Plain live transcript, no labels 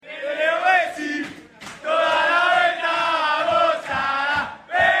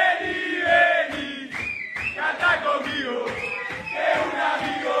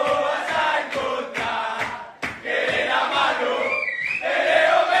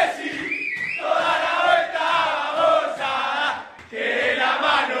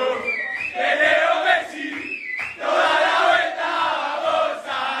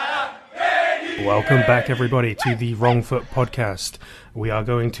Welcome back, everybody, to the Wrong Foot podcast. We are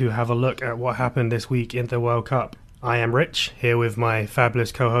going to have a look at what happened this week in the World Cup. I am Rich, here with my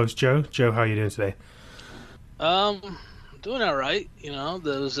fabulous co-host Joe. Joe, how are you doing today? Doing all right. You know,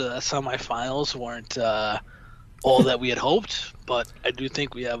 those semifinals weren't all that we had hoped, but I do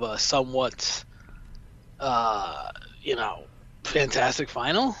think we have a somewhat, fantastic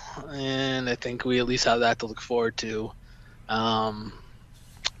final, and I think we at least have that to look forward to.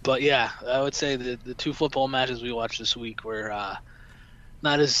 But yeah, I would say the two football matches we watched this week were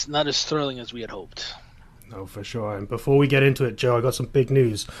not as thrilling as we had hoped. No, for sure. And before we get into it, Joe, I got some big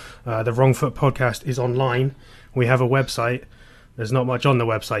news. The Wrong Foot podcast is online. We have a website. There's not much on the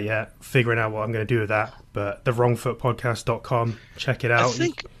website yet, figuring out what I'm going to do with that. But thewrongfootpodcast.com, check it out. I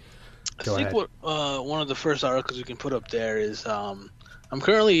think what one of the first articles we can put up there is I'm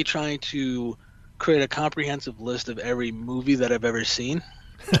currently trying to create a comprehensive list of every movie that I've ever seen.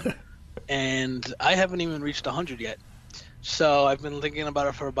 And I haven't even reached 100 yet. So I've been thinking about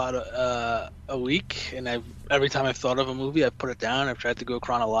it for about a week, and every time I've thought of a movie, I've put it down. I've tried to go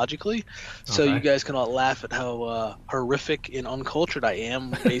chronologically, so you guys can all laugh at how horrific and uncultured I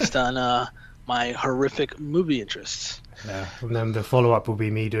am based on my horrific movie interests. Yeah, and then the follow-up will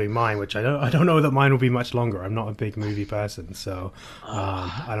be me doing mine, which I don't know that mine will be much longer. I'm not a big movie person, so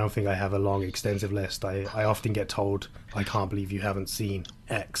I don't think I have a long, extensive list. I often get told, I can't believe you haven't seen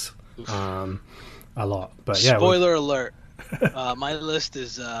X a lot. But yeah, spoiler alert. My list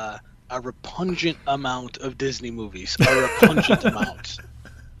is a repugnant amount of Disney movies. A repugnant amount.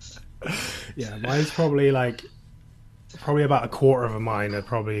 Yeah, mine's probably about a quarter of mine are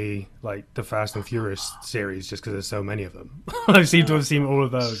probably like the Fast and Furious series, just because there's so many of them. I seem to have seen all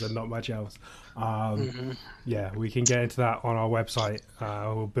of those and not much else. Yeah, we can get into that on our website.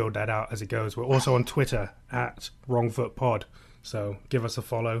 We'll build that out as it goes. We're also on Twitter at WrongFootPod, so give us a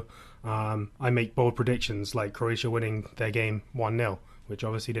follow. I make bold predictions like Croatia winning their game 1-0, which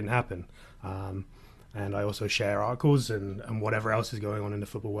obviously didn't happen. And I also share articles and whatever else is going on in the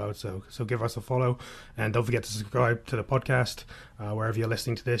football world. So give us a follow. And don't forget to subscribe to the podcast. Wherever you're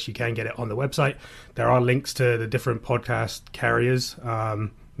listening to this, you can get it on the website. There are links to the different podcast carriers.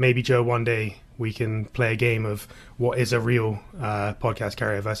 Maybe, Joe, one day we can play a game of what is a real podcast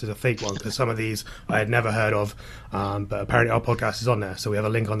carrier versus a fake one, because some of these I had never heard of, but apparently our podcast is on there, so we have a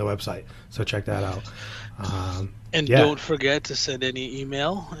link on the website, so check that out. Don't forget to send any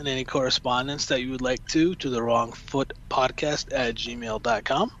email and any correspondence that you would like to the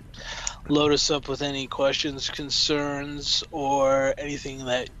wrongfootpodcast@gmail.com. Load us up with any questions, concerns, or anything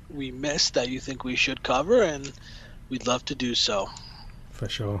that we missed that you think we should cover, and we'd love to do so. For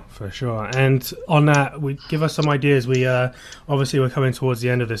sure. And on that, give us some ideas. We obviously we're coming towards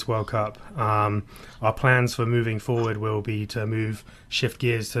the end of this World Cup. Our plans for moving forward will be to shift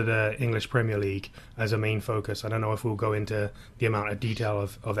gears to the English Premier League as a main focus. I don't know if we'll go into the amount of detail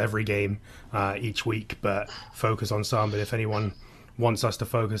of every game each week, but focus on some. But if anyone wants us to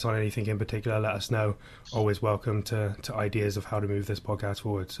focus on anything in particular, let us know. Always welcome to ideas of how to move this podcast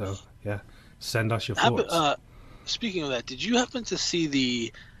forward. So yeah, send us your thoughts. Speaking of that, did you happen to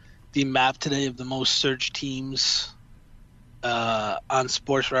see the map today of the most searched teams on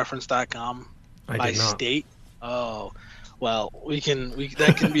sportsreference.com by state? Oh, well,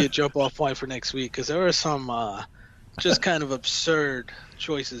 that can be a jump off point for next week, because there are some just kind of absurd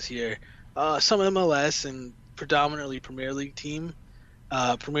choices here. Some MLS and predominantly Premier League teams,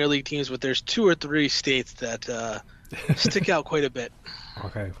 but there's 2 or 3 states that stick out quite a bit.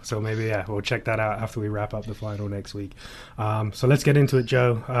 Okay, so maybe, we'll check that out after we wrap up the final next week. So let's get into it,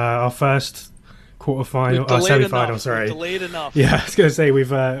 Joe. Our first semi-final, sorry. We've delayed enough. Yeah, I was going to say,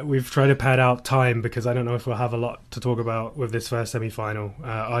 we've tried to pad out time, because I don't know if we'll have a lot to talk about with this first semi-final.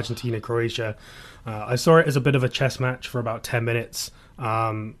 Argentina-Croatia. I saw it as a bit of a chess match for about 10 minutes,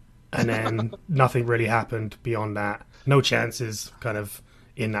 and then nothing really happened beyond that. No chances, kind of,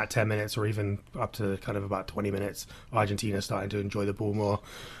 in that 10 minutes, or even up to kind of about 20 minutes. Argentina starting to enjoy the ball more,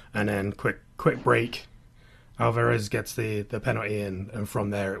 and then quick break, Alvarez gets the penalty in, and from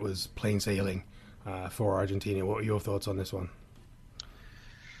there it was plain sailing for Argentina. What are your thoughts on this one?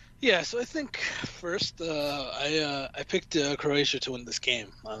 Yeah, so I think first I picked Croatia to win this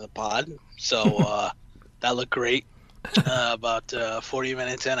game on the pod, so that looked great. About 40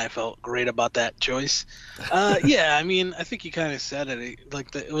 minutes in, I felt great about that choice. Yeah, I mean, I think you kind of said it.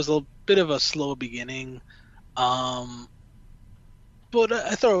 It was a bit of a slow beginning, but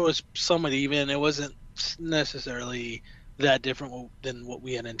I thought it was somewhat even. It wasn't necessarily that different than what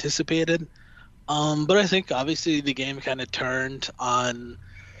we had anticipated. But I think obviously the game kind of turned on,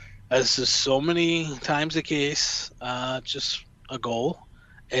 as is so many times the case, just a goal.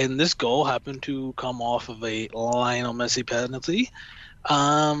 and this goal happened to come off of a Lionel Messi penalty,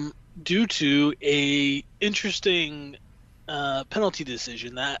 um, due to a interesting penalty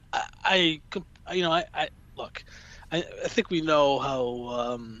decision that I look. I think we know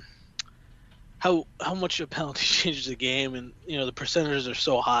how much a penalty changes the game, and the percentages are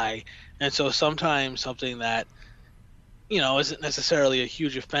so high, and so sometimes something that isn't necessarily a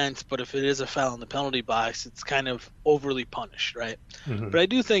huge offense, but if it is a foul in the penalty box, it's kind of overly punished, right? Hmm. But I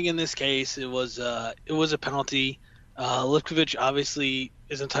do think in this case it was a penalty. Lipkovic obviously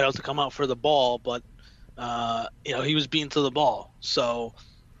is entitled to come out for the ball, but he was beaten to the ball, so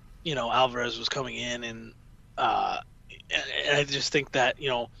Alvarez was coming in, uh, and I just think that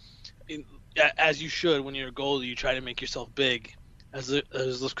as you should when you're a goalie, you try to make yourself big, as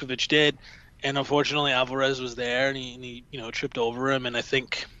Lipkovic did, and unfortunately Alvarez was there, and he tripped over him, and I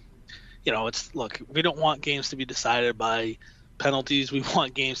think we don't want games to be decided by penalties. We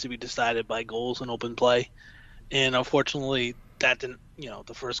want games to be decided by goals and open play, and unfortunately that didn't.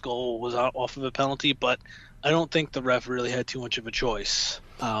 The first goal was off of a penalty, but I don't think the ref really had too much of a choice.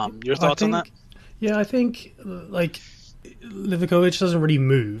 Your I thoughts on that? think, yeah, I think like Livakovic doesn't really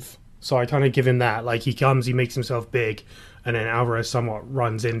move, so I kind of give him that. Like he comes, he makes himself big, and then Alvarez somewhat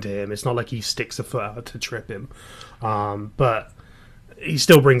runs into him. It's not like he sticks a foot out to trip him, but he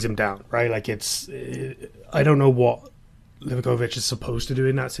still brings him down, right? Like I don't know what Livakovic is supposed to do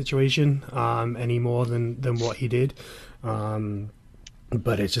in that situation any more than what he did.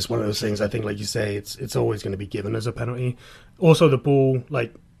 But it's just one of those things. I think, like you say, it's always going to be given as a penalty. Also, the ball,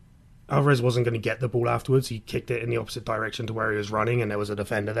 like Alvarez wasn't going to get the ball afterwards. He kicked it in the opposite direction to where he was running, and there was a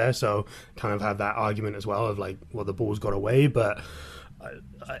defender there. So, kind of have that argument as well of like, well, the ball's got away. But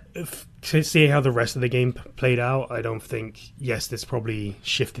to see how the rest of the game played out, I don't think. Yes, this probably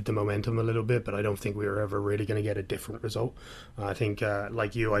shifted the momentum a little bit, but I don't think we were ever really going to get a different result. I think,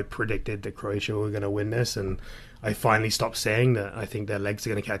 like you, I predicted that Croatia were going to win this, and I finally stopped saying that I think their legs are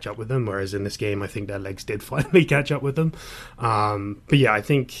going to catch up with them. Whereas in this game, I think their legs did finally catch up with them. But yeah,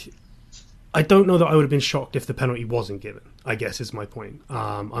 I don't know that I would have been shocked if the penalty wasn't given, I guess is my point.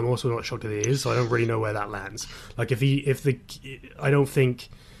 I'm also not shocked that it is, so I don't really know where that lands. Like I don't think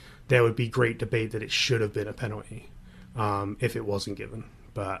there would be great debate that it should have been a penalty if it wasn't given.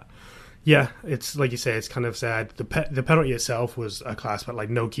 But yeah, it's like you say, it's kind of sad. The penalty itself was a class, but like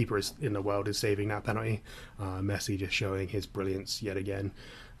no keeper in the world is saving that penalty. Messi just showing his brilliance yet again,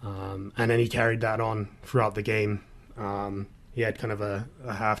 and then he carried that on throughout the game. He had kind of a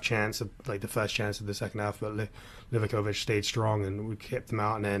half chance, like the first chance of the second half, but Livakovic stayed strong and we kept them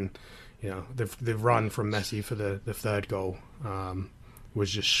out. And then, the run from Messi for the third goal was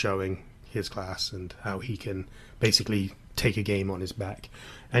just showing his class and how he can basically take a game on his back.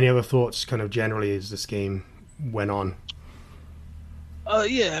 Any other thoughts, kind of generally, as this game went on?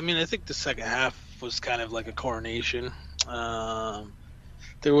 Yeah, I mean, I think the second half was kind of like a coronation.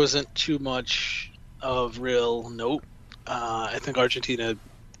 There wasn't too much of real note. I think Argentina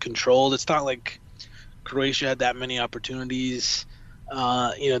controlled. It's not like Croatia had that many opportunities.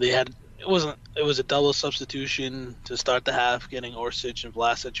 They had it was a double substitution to start the half, getting Orsic and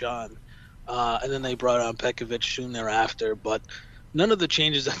Vlasic on, and then they brought on Pekovic soon thereafter. But none of the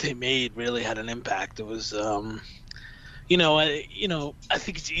changes that they made really had an impact. It was, I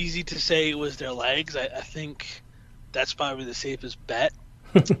think it's easy to say it was their legs. I think that's probably the safest bet.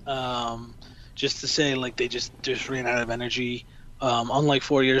 Just to say, like, they just ran out of energy. Unlike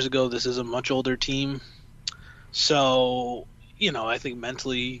 4 years ago, this is a much older team. So, I think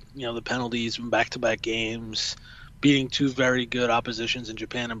mentally, the penalties from back-to-back games, beating two very good oppositions in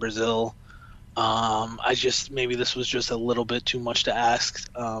Japan and Brazil, maybe this was just a little bit too much to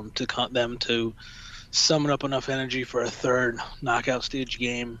ask to them to summon up enough energy for a third knockout stage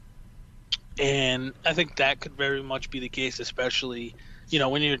game. And I think that could very much be the case, especially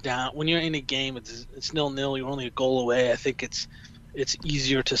when you're down, when you're in a game, it's 0-0, you're only a goal away. I think it's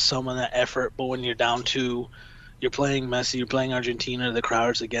easier to summon that effort. But when you're down two, you're playing Messi, you're playing Argentina, the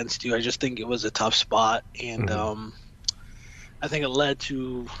crowd's against you. I just think it was a tough spot, and I think it led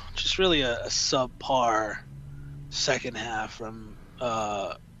to just really a subpar second half from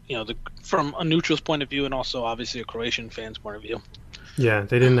from a neutral's point of view, and also obviously a Croatian fan's point of view. Yeah,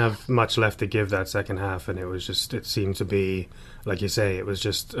 they didn't have much left to give that second half, and it seemed to be, like you say, it was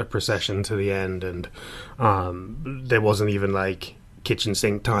just a procession to the end, and there wasn't even like kitchen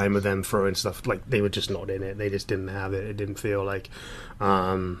sink time with them throwing stuff. Like, they were just not in it. They just didn't have it. It didn't feel like.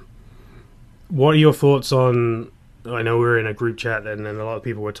 What are your thoughts on I know we were in a group chat then, and a lot of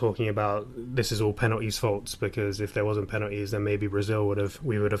people were talking about this is all penalties' faults because if there wasn't penalties, then maybe we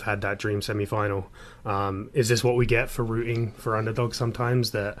would have had that dream semi-final. Is this what we get for rooting for underdogs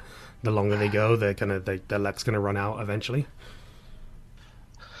sometimes? That the longer they go, their luck's gonna run out eventually.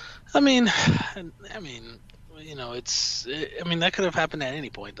 I mean, I mean, I mean, that could have happened at any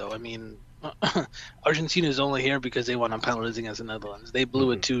point, though. I mean, Argentina is only here because they won on penalties against the Netherlands. They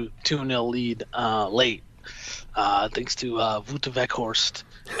blew a 2-0 lead late, thanks to Wout Weghorst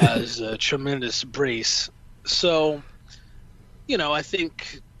as a tremendous brace. So, I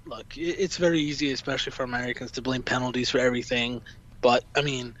think, look, it's very easy, especially for Americans, to blame penalties for everything. But, I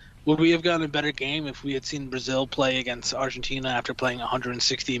mean, would we have gotten a better game if we had seen Brazil play against Argentina after playing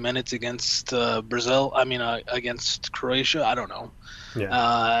 160 minutes against Brazil? I mean, against Croatia? I don't know.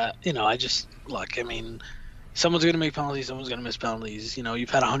 Yeah. I just, look, I mean, someone's going to make penalties, someone's going to miss penalties. You've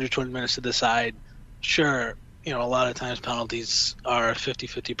had 120 minutes to decide. Sure, a lot of times penalties are a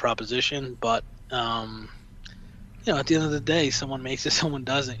 50-50 proposition, but at the end of the day, someone makes it, someone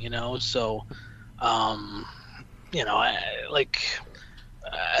doesn't. So,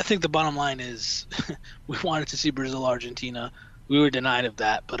 I think the bottom line is we wanted to see Brazil Argentina. We were denied of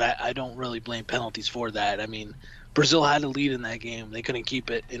that, but I don't really blame penalties for that. I mean, Brazil had a lead in that game. They couldn't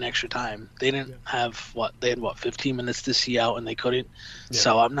keep it in extra time. They didn't have they had 15 minutes to see out and they couldn't. Yeah.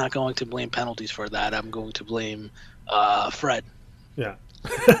 So I'm not going to blame penalties for that. I'm going to blame Fred. Yeah.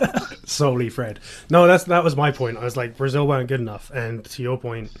 Solely Fred. No, that was my point. I was like, Brazil weren't good enough. And to your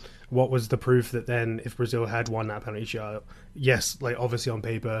point, what was the proof that then if Brazil had won that penalty shootout, yes, like obviously on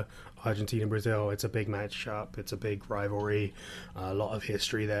paper, Argentina and Brazil, it's a big matchup, it's a big rivalry, a lot of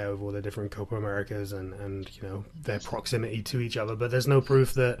history there with all the different Copa Americas and their proximity to each other. But there's no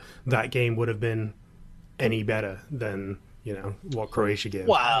proof that that game would have been any better than what Croatia gave.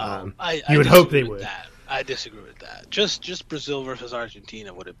 Wow, you would hope they would. I disagree with that. Just Brazil versus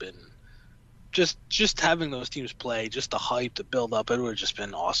Argentina would have been just having those teams play, just the hype, the build up, it would have just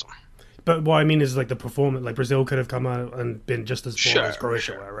been awesome. But what I mean is like the performance, like Brazil could have come out and been just as poor as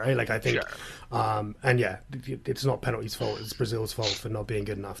Croatia were, right? Like I think, and yeah, it's not penalties' fault; it's Brazil's fault for not being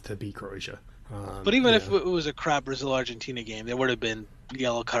good enough to beat Croatia. But even if it was a crap Brazil-Argentina game, there would have been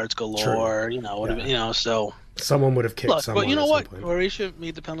yellow cards galore. So someone would have kicked someone. But you know what? Croatia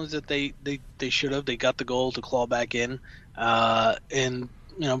made the penalties that they should have. They got the goal to claw back in, and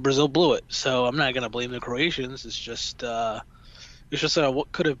Brazil blew it. So I'm not going to blame the Croatians. It's just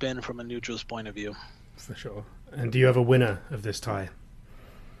what could have been from a neutral's point of view. For sure. And do you have a winner of this tie?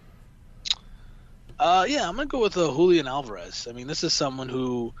 Yeah, I'm going to go with Julian Alvarez. I mean, this is someone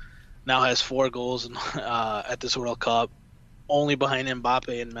who now has 4 goals at this World Cup, only behind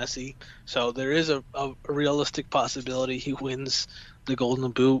Mbappe and Messi. So there is a realistic possibility he wins the Golden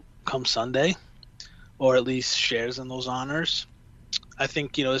Boot come Sunday, or at least shares in those honors. I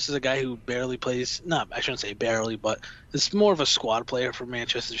think, this is a guy who barely plays, I shouldn't say barely, but it's more of a squad player for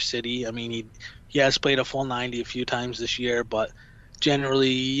Manchester City. I mean, he has played a full 90 a few times this year, but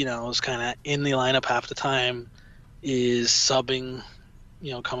generally, is kind of in the lineup half the time, is subbing,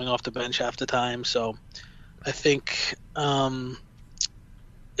 coming off the bench half the time. So I think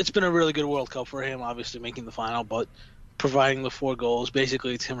it's been a really good World Cup for him, obviously making the final, but providing the 4 goals.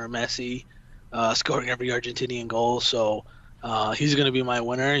 Basically, it's him or Messi scoring every Argentinian goal. So he's going to be my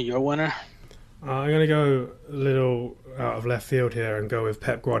winner. Your winner? I'm going to go a little out of left field here and go with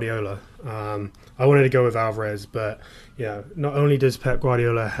Pep Guardiola. I wanted to go with Alvarez, but not only does Pep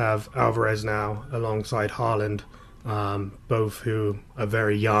Guardiola have Alvarez now alongside Haaland, both who are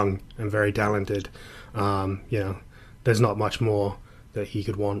very young and very talented, there's not much more that he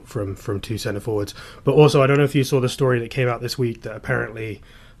could want from 2 centre forwards. But also, I don't know if you saw the story that came out this week that apparently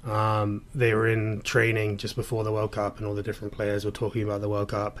they were in training just before the World Cup and all the different players were talking about the World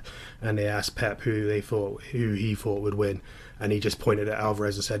Cup, and they asked Pep who he thought would win, and he just pointed at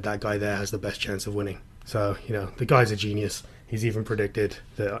Alvarez and said that guy there has the best chance of winning. So the guy's a genius. He's even predicted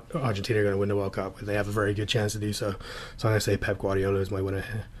that Argentina are going to win the World Cup, and they have a very good chance to do so. So I'm going to say Pep Guardiola is my winner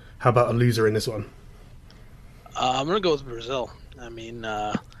here. How about a loser in this one? I'm going to go with Brazil. I mean,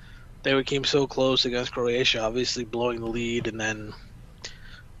 they became so close against Croatia, obviously blowing the lead and then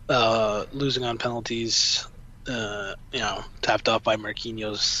losing on penalties, tapped off by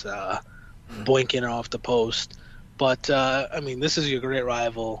Marquinhos, boinking off the post. But, I mean, this is your great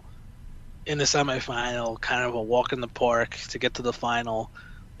rival in the semifinal, kind of a walk in the park to get to the final.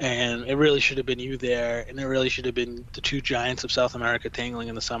 And it really should have been you there, and it really should have been the 2 giants of South America tangling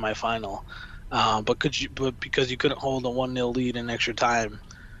in the semifinal. But because you couldn't hold a 1-0 lead in extra time,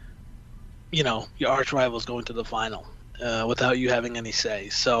 your arch rival's going to the final without you having any say.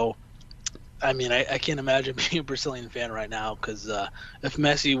 So I mean, I can't imagine being a Brazilian fan right now because if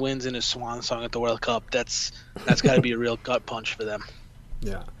Messi wins in his swan song at the World Cup, that's got to be a real gut punch for them.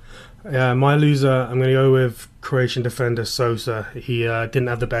 Yeah. Yeah, my loser, I'm going to go with Croatian defender Sosa. He didn't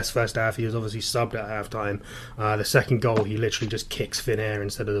have the best first half. He was obviously subbed at halftime. The second goal, he literally just kicks thin air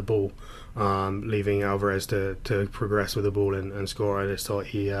instead of the ball, leaving Alvarez to progress with the ball and score. I just thought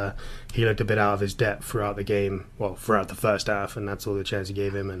he looked a bit out of his depth throughout the game, well, throughout the first half, and that's all the chance he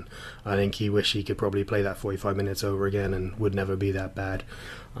gave him. And I think he wished he could probably play that 45 minutes over again and would never be that bad.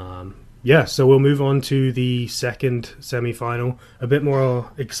 Yeah, so we'll move on to the second semi-final. A bit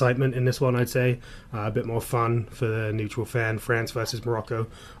more excitement in this one, I'd say. A bit more fun for the neutral fan. France versus Morocco.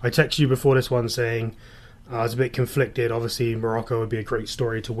 I texted you before this one saying I was a bit conflicted. Obviously, Morocco would be a great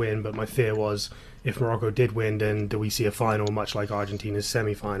story to win, but my fear was if Morocco did win, then do we see a final much like Argentina's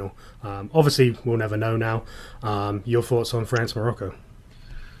semi-final? Obviously, we'll never know now. Your thoughts on France-Morocco?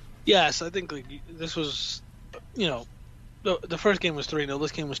 Yes, I think like this was, you know, the first game was 3-0.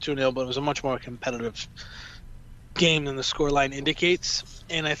 This game was 2-0, but it was a much more competitive game than the scoreline indicates.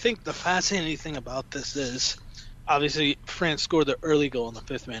 And I think the fascinating thing about this is, obviously, France scored the early goal in the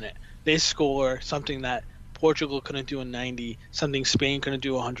 5th minute. They score something that Portugal couldn't do in 90, something Spain couldn't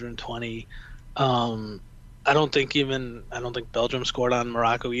do 120. I don't think Belgium scored on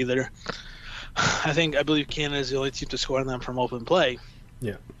Morocco either. I believe Canada is the only team to score on them from open play.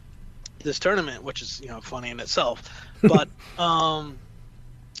 Yeah. This tournament, which is funny in itself, but I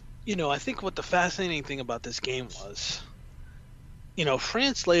think what the fascinating thing about this game was,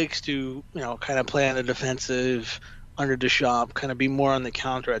 France likes to kind of play on the defensive under Deschamps, kind of be more on the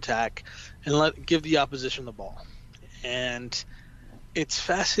counterattack and give the opposition the ball, and it's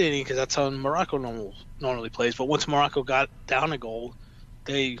fascinating because that's how Morocco normally plays. But once Morocco got down a goal,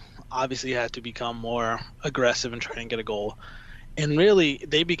 they obviously had to become more aggressive and try and get a goal. And really,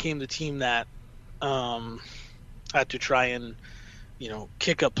 they became the team that had to try and,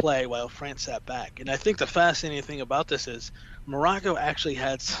 kick up play while France sat back. And I think the fascinating thing about this is Morocco actually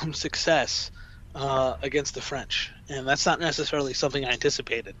had some success against the French, and that's not necessarily something I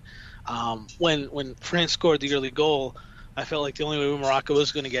anticipated. When France scored the early goal, I felt like the only way Morocco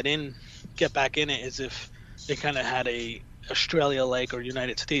was going to get back in it, is if they kind of had a Australia-like or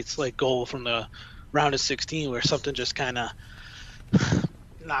United States-like goal from the round of 16, where something just kind of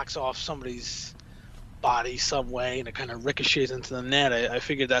knocks off somebody's body some way and it kind of ricochets into the net. I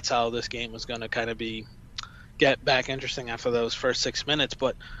figured that's how this game was going to kind of get back interesting after those first 6 minutes.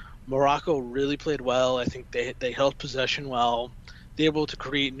 But Morocco really played well. I think they held possession well. They were able to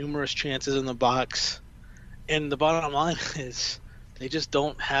create numerous chances in the box. And the bottom line is they just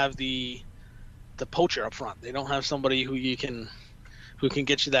don't have the poacher up front. They don't have somebody who can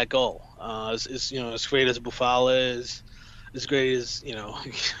get you that goal. As great as Bufala is, as great as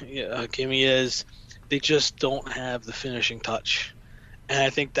Kimi is, they just don't have the finishing touch, and I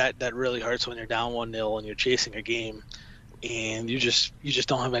think that really hurts when you're down 1-0 and you're chasing a game, and you just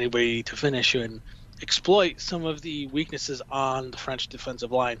don't have anybody to finish you and exploit some of the weaknesses on the French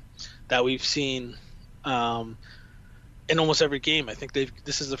defensive line that we've seen in almost every game. I think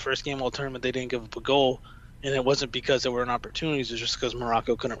this is the first game all tournament they didn't give up a goal, and it wasn't because there weren't opportunities; it's just because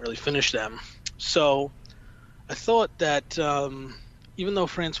Morocco couldn't really finish them. So I thought that even though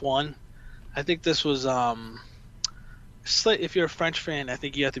France won, I think this was if you're a French fan, I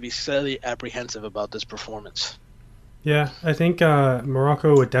think you have to be slightly apprehensive about this performance. Yeah, I think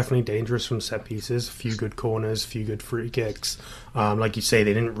Morocco were definitely dangerous from set pieces. A few good corners, a few good free kicks. Like you say,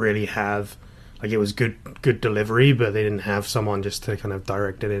 they didn't really have, like, it was good delivery, but they didn't have someone just to kind of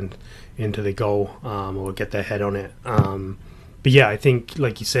direct it into the goal or get their head on it. But yeah, I think,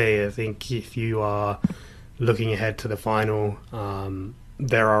 like you say, I think if you are looking ahead to the final,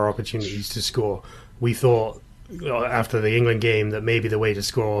 there are opportunities to score. We thought after the England game that maybe the way to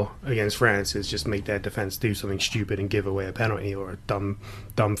score against France is just make their defense do something stupid and give away a penalty or a dumb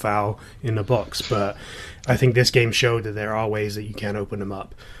foul in the box. But I think this game showed that there are ways that you can open them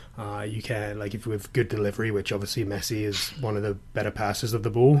up. You can, like, if with good delivery, which obviously Messi is one of the better passers of the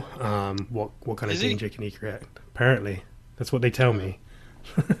ball. What kind of danger can he create? Apparently, that's what they tell me.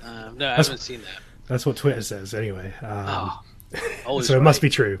 No, I haven't seen that. That's what Twitter says, anyway. So it right. must be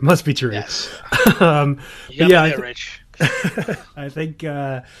true. Must be true. Yes. Rich. I think,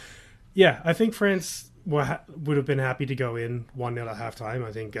 I think France would have been happy to go in 1-0 at halftime.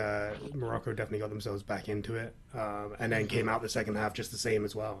 I think Morocco definitely got themselves back into it, and then came out the second half just the same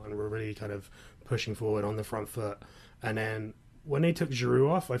as well, and were really kind of pushing forward on the front foot. And then when they took Giroud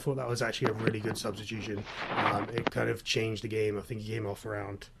off, I thought that was actually a really good substitution. It kind of changed the game. I think he came off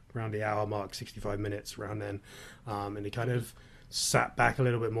around the hour mark, 65 minutes around then, and he kind of sat back a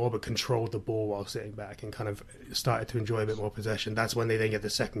little bit more, but controlled the ball while sitting back and kind of started to enjoy a bit more possession. That's when they then get the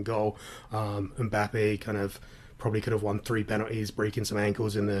second goal. Mbappe kind of probably could have won 3 penalties, breaking some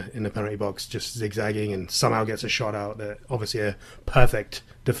ankles in the penalty box, just zigzagging, and somehow gets a shot out that obviously a perfect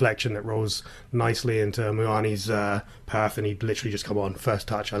deflection that rolls nicely into Muani's path, and he'd literally just come on first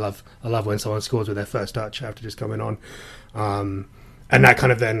touch. I love when someone scores with their first touch after just coming on. And that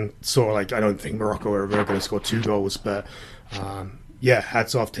kind of then sort of like, I don't think Morocco are ever going to score 2 goals, but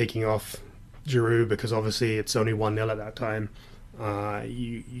hats off taking off Giroud, because obviously it's only 1-0 at that time.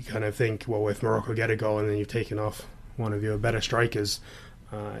 You kind of think, well, if Morocco get a goal and then you've taken off one of your better strikers,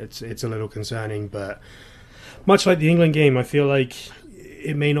 it's a little concerning. But much like the England game, I feel like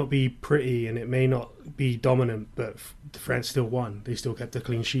it may not be pretty and it may not be dominant, but France still won. They still kept a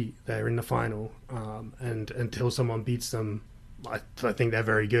clean sheet. They're in the final, and until someone beats them, I think they're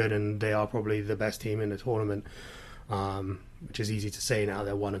very good, and they are probably the best team in the tournament, which is easy to say now.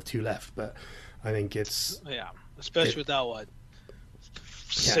 They're one of 2 left, but I think especially without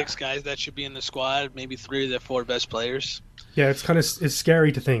 6 guys that should be in the squad, maybe 3 of their 4 best players. Yeah, it's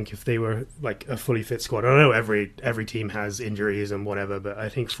scary to think if they were like a fully fit squad. I know every team has injuries and whatever, but I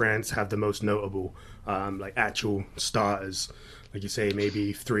think France have the most notable, like actual starters. Like you say,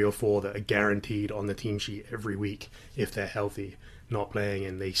 maybe 3 or 4 that are guaranteed on the team sheet every week if they're healthy, not playing,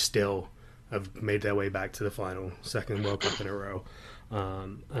 and they still have made their way back to the final, second World Cup in a row.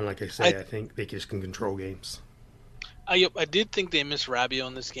 And like I say, I think they just can control games. I did think they missed Rabiot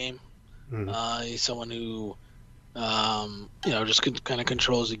in this game. He's someone who, just kind of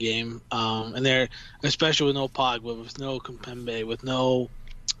controls the game. And they're, especially with no Pogba, with no Kimpembe, with no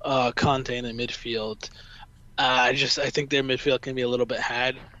Conte in the midfield. I think their midfield can be a little bit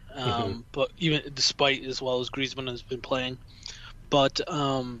had, but even despite as well as Griezmann has been playing, but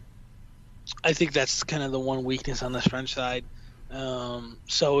I think that's kind of the one weakness on this French side.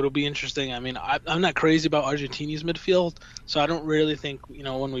 So it'll be interesting. I mean, I'm not crazy about Argentina's midfield, so I don't really think,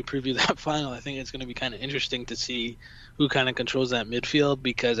 when we preview that final, I think it's going to be kind of interesting to see who kind of controls that midfield,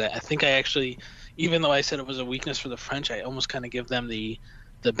 because I think I actually, even though I said it was a weakness for the French, I almost kind of give them the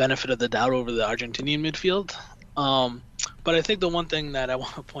benefit of the doubt over the Argentinian midfield. But I think the one thing that I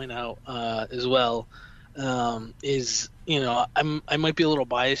want to point out as well is, I might be a little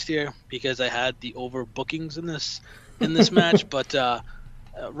biased here because I had the overbookings in this match, but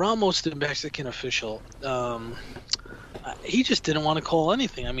Ramos, the Mexican official, he just didn't want to call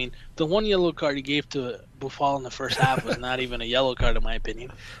anything. I mean, the one yellow card he gave to Buffal in the first half was not even a yellow card, in my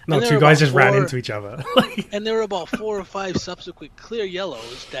opinion. No, 2 guys just ran into each other. And there were about 4 or 5 subsequent clear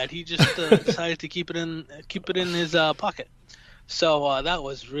yellows that he just decided to keep it in his pocket. So that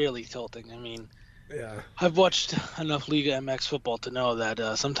was really tilting. I mean, yeah, I've watched enough Liga MX football to know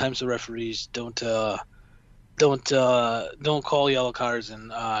that sometimes the referees don't call yellow cards,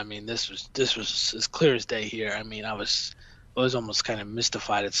 and I mean, this was as clear as day here. I mean, I was almost kind of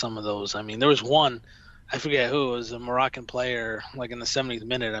mystified at some of those. I mean, there was one, I forget who, it was a Moroccan player, like in the 70th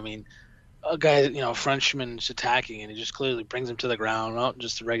minute. I mean, a guy, Frenchman is attacking, and he just clearly brings him to the ground. Oh,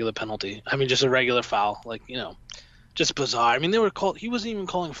 just a regular penalty. I mean, just a regular foul. Like, just bizarre. I mean, he wasn't even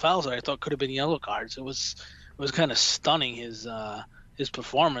calling fouls that I thought could have been yellow cards. It was kind of stunning, his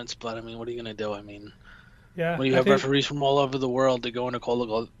performance. But I mean, what are you gonna do? I mean, yeah, when you have referees from all over the world, they're going to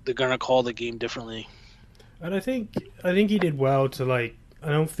call the game differently. And I think he did well to, like, I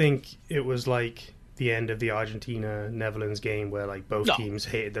don't think it was like the end of the Argentina-Netherlands game where, like, both teams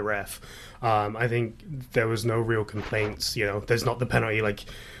hated the ref. I think there was no real complaints. There's not the penalty, like,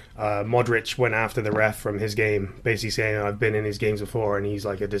 Modric went after the ref from his game, basically saying, I've been in his games before and he's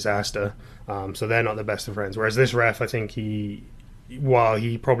like a disaster. So they're not the best of friends. Whereas this ref, I think while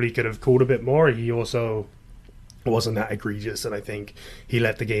he probably could have called a bit more, he also wasn't that egregious, and I think he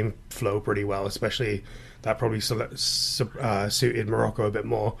let the game flow pretty well, especially that probably suited Morocco a bit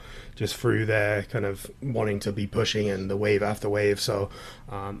more, just through their kind of wanting to be pushing and the wave after wave. So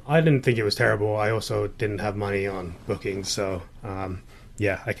I didn't think it was terrible. I also didn't have money on bookings, so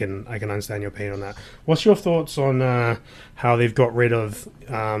yeah, I can understand your pain on that. What's your thoughts on how they've got rid of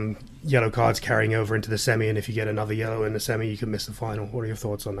yellow cards carrying over into the semi, and if you get another yellow in the semi, you can miss the final? What are your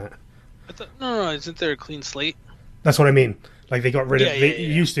thoughts on that? No, isn't there a clean slate? That's what I mean. Like, they got rid of. They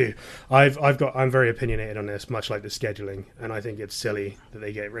yeah. used to. I'm very opinionated on this, much like the scheduling, and I think it's silly that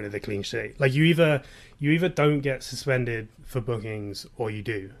they get rid of the clean slate. Like, you either don't get suspended for bookings, or you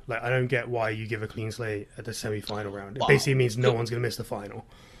do. Like, I don't get why you give a clean slate at the semi-final round. It basically means no one's going to miss the final.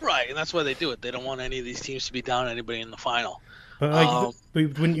 Right, and that's why they do it. They don't want any of these teams to be down anybody in the final. But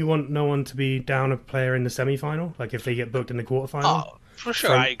wouldn't you want no one to be down a player in the semi-final? Like, if they get booked in the quarterfinal? Oh, for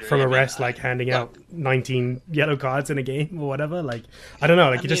sure, I agree. from I a mean, rest, like handing look, out 19 yellow cards in a game or whatever. Like I don't know.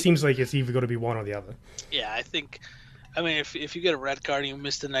 Like I it just mean, seems like it's either got to be one or the other. yeah, I think. I mean, if you get a red card and you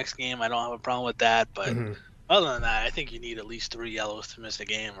miss the next game, I don't have a problem with that. But Hmm. other than that, I think you need at least 3 yellows to miss a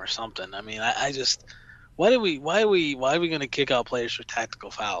game or something. I mean, I just why are we going to kick out players for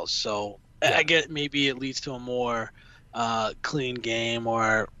tactical fouls? So I Yeah, get maybe it leads to a more clean game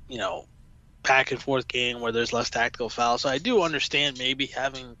or back and forth game where there's less tactical fouls. So I do understand maybe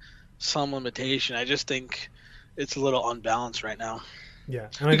having some limitation. I just think it's a little unbalanced right now. yeah, and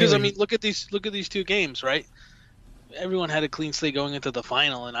I think Because I like mean, look at these 2 games, right? Everyone had a clean slate going into the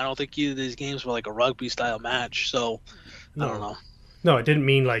final, and I don't think either of these games were like a rugby style match. So I don't no. know. No, it didn't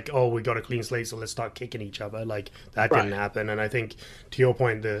mean like, oh, we got a clean slate, so let's start kicking each other. Like that didn't Right. happen. And I think to your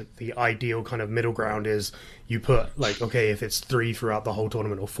point, the ideal kind of middle ground is you put like, okay, if it's 3 throughout the whole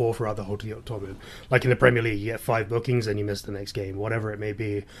tournament or 4 throughout the whole tournament, like in the Premier League, you get 5 bookings and you miss the next game, whatever it may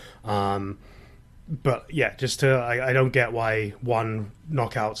be. But yeah, I don't get why one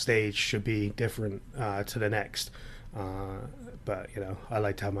knockout stage should be different to the next. But I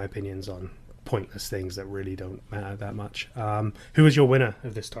like to have my opinions on pointless things that really don't matter that much. Who was your winner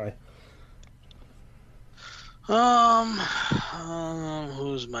of this tie?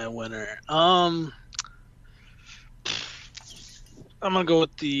 Who's my winner? I'm gonna go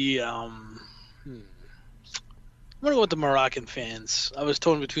with the I'm gonna go with the Moroccan fans. I was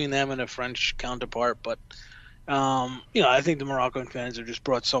torn between them and a French counterpart, but I think the Moroccan fans have just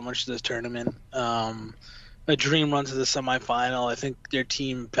brought so much to this tournament. A dream run to the semifinal. I think their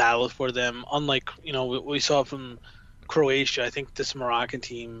team battled for them. Unlike we saw from Croatia, I think this Moroccan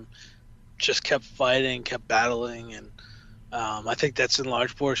team just kept fighting, kept battling, and I think that's in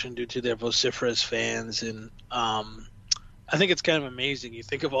large portion due to their vociferous fans. And I think it's kind of amazing. You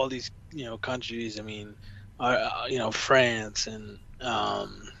think of all these countries. I mean, France and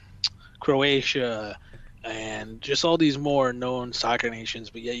Croatia and just all these more known soccer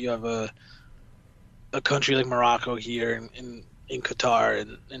nations, but yet you have a country like Morocco here in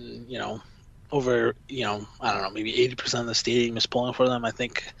Qatar and over I don't know, maybe 80% of the stadium is pulling for them. I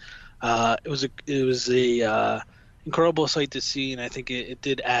think it was a incredible sight to see, and I think it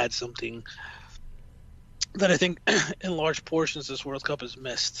did add something that I think in large portions this World Cup has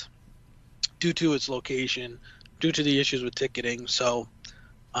missed due to its location, due to the issues with ticketing. So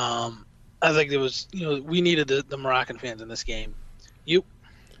I think there was we needed the Moroccan fans in this game. You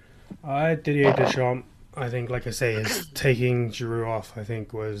Didier Deschamps. I think, like I say, is taking Giroud off. I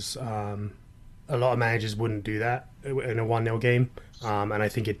think was a lot of managers wouldn't do that in a 1-0 game, and I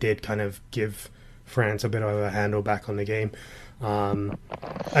think it did kind of give France a bit of a handle back on the game. I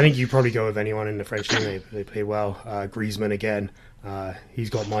think you probably go with anyone in the French team. They play well. Griezmann again. He's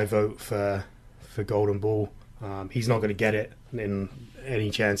got my vote for Golden Ball. He's not going to get it in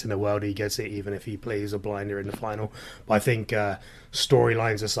any chance in the world he gets it, even if he plays a blinder in the final. But I think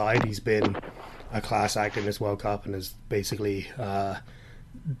storylines aside, he's been a class act in this World Cup and has basically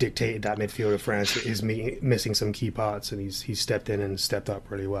dictated that midfield of France is missing some key parts, and he's stepped in and stepped up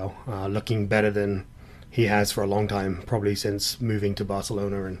really well, looking better than he has for a long time, probably since moving to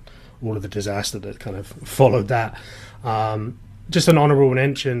Barcelona and all of the disaster that kind of followed that. Just an honourable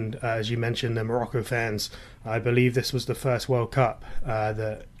mention, as you mentioned, the Morocco fans. I believe this was the first World Cup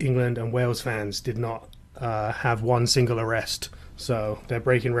that England and Wales fans did not have one single arrest. So they're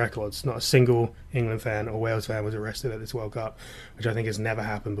breaking records. Not a single England fan or Wales fan was arrested at this World Cup, which I think has never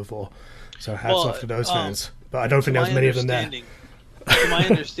happened before. So hats off to those fans. But I don't think there was many of them there. To my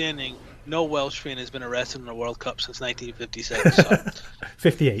understanding, no Welsh fan has been arrested in a World Cup since 1956. So.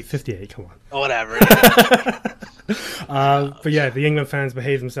 58, come on. Oh, whatever. But yeah, the England fans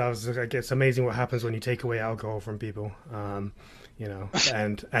behave themselves. Like, it's amazing what happens when you take away alcohol from people, and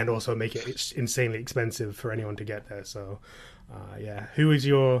also make it insanely expensive for anyone to get there. So, yeah, who is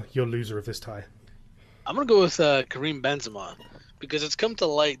your loser of this tie? I'm gonna go with Karim Benzema because it's come to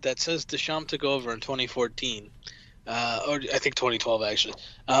light that since Deschamps took over in 2014, or I think 2012 actually,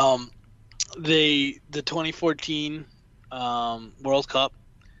 the 2014 World Cup,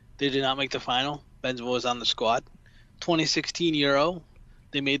 they did not make the final. Benzema was on the squad. 2016 Euro,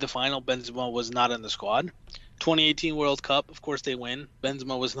 they made the final. Benzema was not in the squad. 2018 World Cup, of course they win.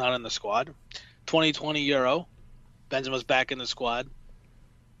 Benzema was not in the squad. 2020 Euro, Benzema's back in the squad.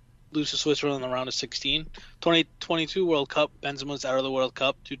 Lose to Switzerland in the round of 16. 2022 World Cup, Benzema's out of the World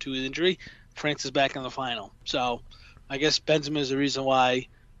Cup due to his injury. France is back in the final. So I guess Benzema is the reason why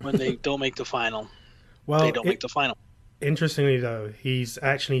when they don't make the final, they don't make the final. Interestingly, though, he's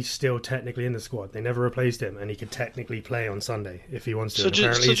actually still technically in the squad. They never replaced him, and he could technically play on Sunday if he wants to. And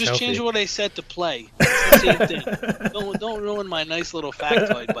apparently, So he's just change healthy. what I said to play. It's the same thing. Don't ruin my nice little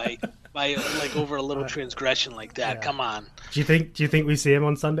factoid by like over a little transgression like that. Yeah. Come on. Do you think we see him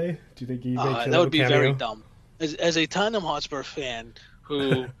on Sunday? Do you think he makes a That little would be very cameo? dumb. As a Tottenham Hotspur fan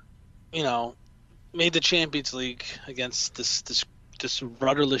who, you know, made the Champions League against this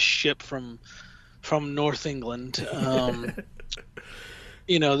rudderless ship from North England. Then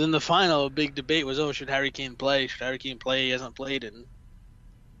the final big debate was, oh, should Harry Kane play? Should Harry Kane play? He hasn't played in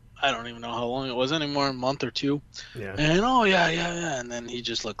I don't even know how long it was anymore, a month or two. Yeah. And yeah, and then he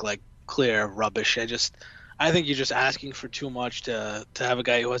just looked like clear rubbish. I think you're just asking for too much to have a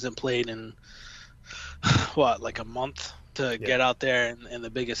guy who hasn't played in what, like a month to get out there in the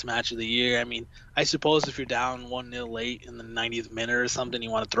biggest match of the year. I mean, I suppose if you're down 1-0 late in the 90th minute or something,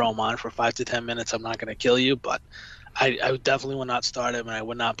 you want to throw him on for 5 to 10 minutes. I'm not going to kill you, but I definitely would not start him, and I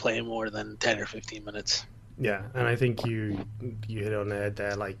would not play him more than 10 or 15 minutes. Yeah, and I think you hit on there.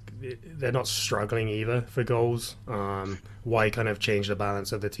 They're not struggling either for goals. White kind of changed the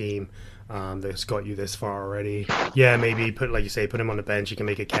balance of the team. That's got you this far already. Yeah, maybe put him on the bench. You can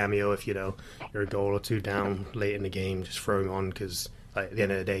make a cameo if you're a goal or two down late in the game. Just throw him on because at the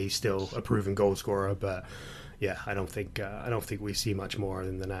end of the day, he's still a proven goal scorer. But yeah, I don't think we see much more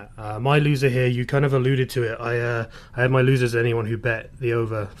than that. My loser here, you kind of alluded to it. I had my losers anyone who bet the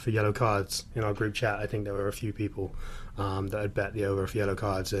over for yellow cards in our group chat. I think there were a few people that had bet the over for yellow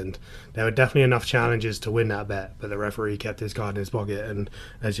cards, and there were definitely enough challenges to win that bet, but the referee kept his card in his pocket, and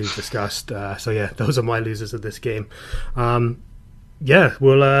as you've discussed, so yeah, those are my losers of this game. Yeah,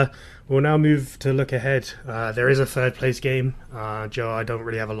 we'll now move to look ahead. There is a third place game. Joe, I don't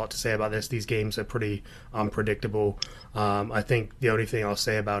really have a lot to say about this. These games are pretty unpredictable. I think the only thing I'll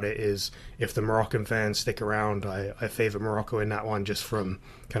say about it is if the Moroccan fans stick around, I favour Morocco in that one just from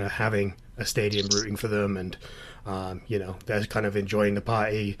kind of having a stadium rooting for them, and they're kind of enjoying the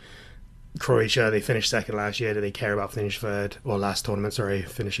party. Croatia, they finished second last year. Do they care about finishing third? Or last tournament, sorry,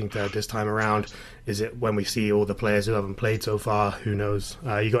 finishing third this time around? Is it when we see all the players who haven't played so far? Who knows?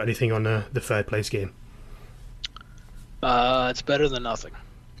 You got anything on the third place game? It's better than nothing.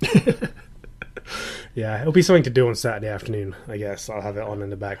 Yeah, it'll be something to do on Saturday afternoon, I guess. I'll have it on in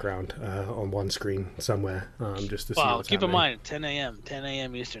the background on one screen somewhere just to see what's keep happening. in mind, 10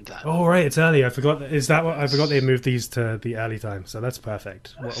 a.m. Eastern time. Oh, right, it's early. I forgot. Is that what? I forgot they moved these to the early time, so that's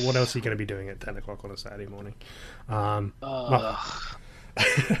perfect. What else are you going to be doing at 10 o'clock on a Saturday morning?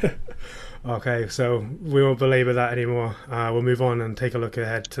 Okay, so we won't belabor that anymore. We'll move on and take a look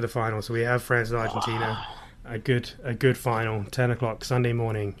ahead to the final. So we have France and Argentina. A good final, 10 o'clock Sunday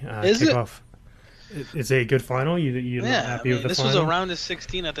morning. Kickoff. Is it a good final? You're not happy with the final? This was a round of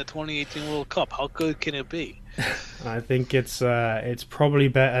 16 at the 2018 World Cup. How good can it be? I think it's probably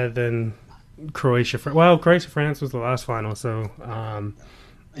better than Croatia. Well, Croatia-France was the last final, so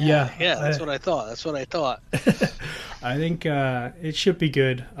yeah. That's what I thought. I think it should be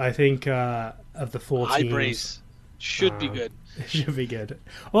good. I think of the four teams, high praise. Should be good. It should be good.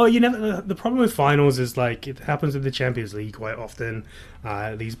 Well, the problem with finals is like it happens in the Champions League quite often.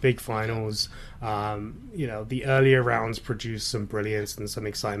 These big finals, the earlier rounds produce some brilliance and some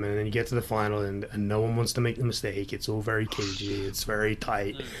excitement, and then you get to the final and no one wants to make the mistake. It's all very cagey. It's very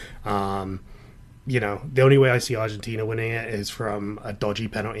tight. The only way I see Argentina winning it is from a dodgy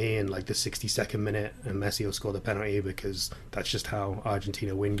penalty in like the 62nd minute, and Messi will score the penalty because that's just how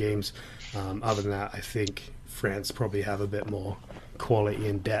Argentina win games. Other than that, I think France probably have a bit more quality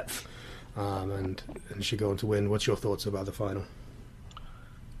and depth, and should go on to win. What's your thoughts about the final?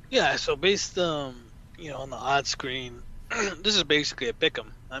 Yeah, so based on the odds screen, this is basically a pick'em.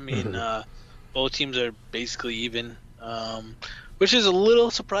 I mean, both teams are basically even, which is a little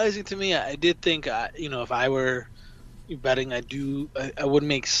surprising to me. I did think, if I were betting, I would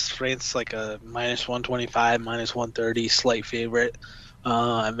make France like a -125, -130 slight favorite.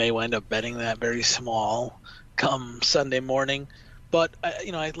 I may wind up betting that very small come Sunday morning, but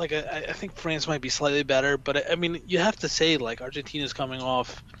I think France might be slightly better. But I mean, you have to say like Argentina's coming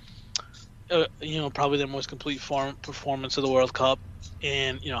off, probably their most complete performance of the World Cup,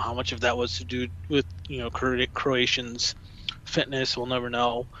 and how much of that was to do with Croatians' fitness, we'll never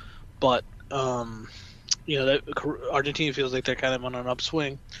know. But that Argentina feels like they're kind of on an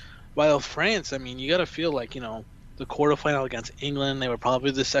upswing, while France, I mean, you got to feel like the quarterfinal against England, they were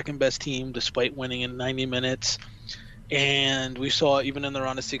probably the second best team despite winning in 90 minutes. And we saw even in the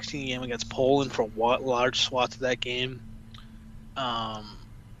round of 16 game against Poland for large swaths of that game.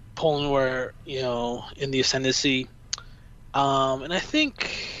 Poland were, in the ascendancy. And I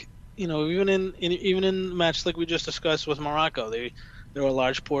think, even in matches like we just discussed with Morocco, there were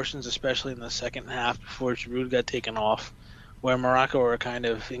large portions, especially in the second half before Giroud got taken off, where Morocco were kind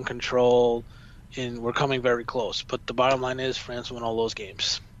of in control and were coming very close. But the bottom line is France won all those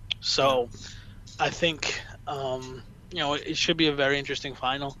games. Yeah. So I think it should be a very interesting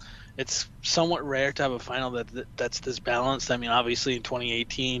final. It's somewhat rare to have a final that's this balanced. I mean, obviously in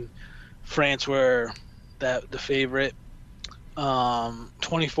 2018, France were the favorite.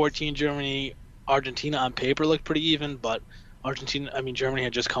 2014 Germany, Argentina on paper looked pretty even, but Germany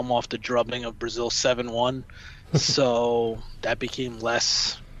had just come off the drubbing of Brazil 7-1, so that became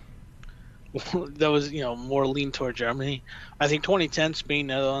less. That was more lean toward Germany. I think 2010 Spain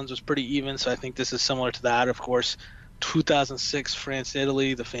Netherlands was pretty even, so I think this is similar to that. Of course, 2006 France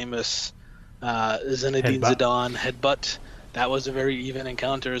Italy, the famous Zinedine Headbutt. Zidane headbutt. That was a very even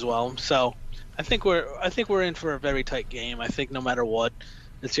encounter as well. So I think we're in for a very tight game. I think no matter what,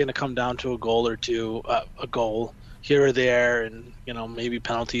 it's going to come down to a goal or two, a goal here or there, and maybe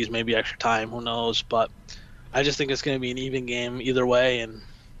penalties, maybe extra time, who knows? But I just think it's going to be an even game either way. And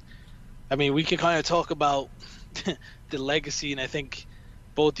I mean, we can kind of talk about the legacy, and I think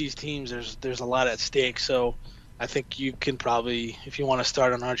both these teams, there's a lot at stake. So I think you can probably, if you want to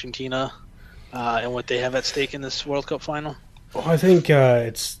start on Argentina and what they have at stake in this World Cup final. Well, I think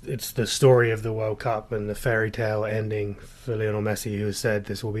it's the story of the World Cup and the fairy tale ending for Lionel Messi, who said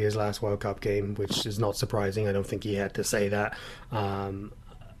this will be his last World Cup game, which is not surprising. I don't think he had to say that.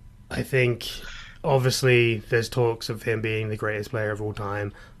 I think, obviously, there's talks of him being the greatest player of all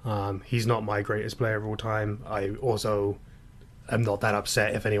time. He's not my greatest player of all time. I also am not that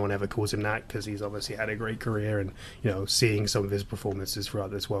upset if anyone ever calls him that, because he's obviously had a great career, and seeing some of his performances throughout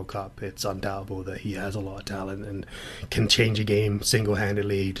this World Cup, it's undoubtable that he has a lot of talent and can change a game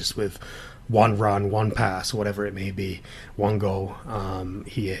single-handedly just with one run, one pass, whatever it may be, one goal.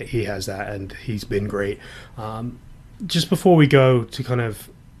 He has that, and he's been great. Just before we go to kind of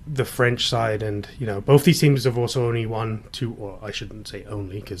the French side, and both these teams have also only won two, or I shouldn't say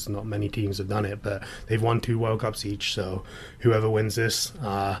only, because not many teams have done it, but they've won 2 World Cups each. So whoever wins this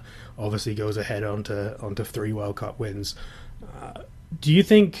obviously goes ahead onto 3 World Cup wins. Do you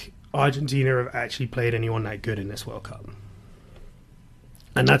think Argentina have actually played anyone that good in this World Cup?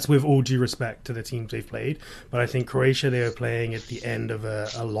 And that's with all due respect to the teams they've played, but I think Croatia, they were playing at the end of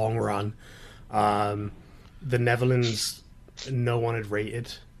a long run. The Netherlands, no one had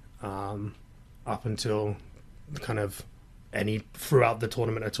rated up until kind of throughout the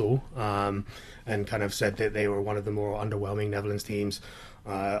tournament at all, and kind of said that they were one of the more underwhelming Netherlands teams.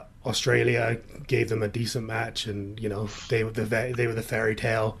 Australia gave them a decent match, and they were the fairy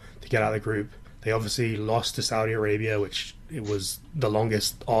tale to get out of the group. They obviously lost to Saudi Arabia, which it was the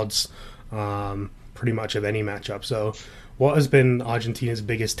longest odds pretty much of any matchup. So what has been Argentina's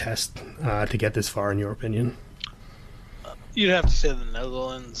biggest test to get this far, in your opinion? You'd have to say the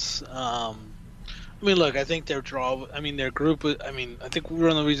Netherlands. Look, I think their draw. Their group. I think one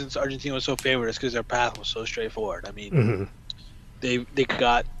of the reasons Argentina was so favored is because their path was so straightforward. They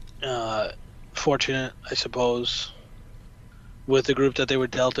got fortunate, I suppose, with the group that they were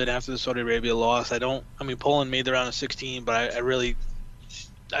dealt in after the Saudi Arabia loss. Poland made the round of 16, but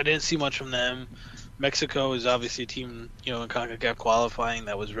I didn't see much from them. Mexico is obviously a team, in CONCACAF qualifying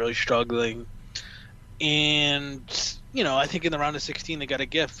that was really struggling. And, I think in the round of 16 they got a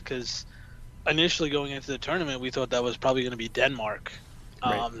gift, because initially going into the tournament we thought that was probably going to be Denmark,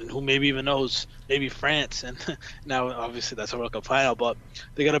 right. Who maybe even knows, maybe France, and now obviously that's a World Cup final, but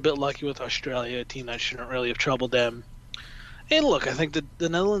they got a bit lucky with Australia, a team that shouldn't really have troubled them. And look, I think the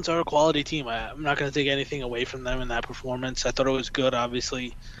Netherlands are a quality team. I'm not going to take anything away from them in that performance. I thought it was good,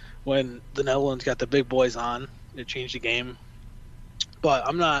 obviously, when the Netherlands got the big boys on. It changed the game. But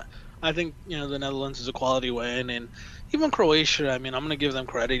I think, the Netherlands is a quality win. And even Croatia, I'm going to give them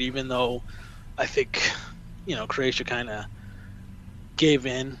credit, even though I think, Croatia kind of gave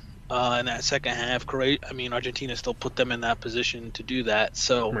in that second half. Argentina still put them in that position to do that.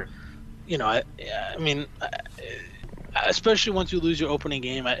 So, right. Especially once you lose your opening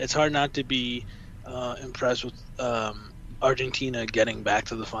game, it's hard not to be impressed with Argentina getting back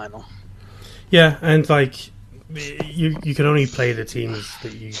to the final. Yeah, and you can only play the teams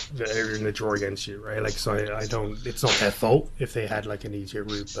that are in the draw against you, right? So I don't. It's not their fault if they had an easier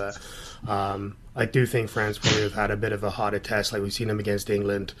route, but I do think France probably have had a bit of a harder test. We've seen them against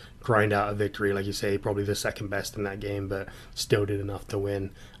England grind out a victory, like you say, probably the second best in that game, but still did enough to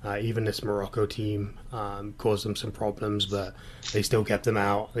win. Even this Morocco team caused them some problems, but they still kept them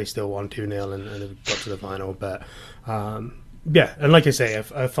out. They still won 2-0 and got to the final, but. Yeah, and like I say,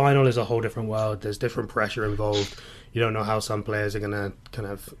 a final is a whole different world. There's different pressure involved. You don't know how some players are going to kind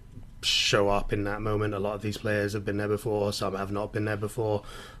of show up in that moment. A lot of these players have been there before, some have not been there before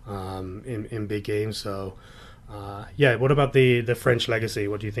in big games. So, yeah, what about the French legacy?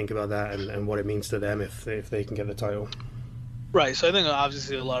 What do you think about that, and what it means to them if they can get the title? Right. So I think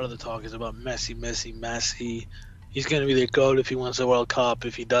obviously a lot of the talk is about Messi, Messi, Messi. He's going to be the GOAT if he wins the World Cup.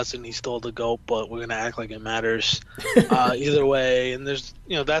 If he doesn't, he's still the GOAT, but we're going to act like it matters either way. And there's,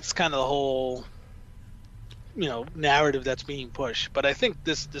 that's kind of the whole, narrative that's being pushed. But I think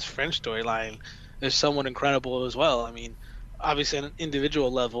this French storyline is somewhat incredible as well. I mean, obviously on an individual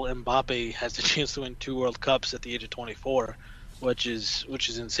level, Mbappe has the chance to win 2 World Cups at the age of 24, which is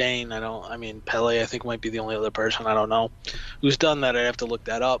insane. Pele I think might be the only other person, I don't know, who's done that. I have to look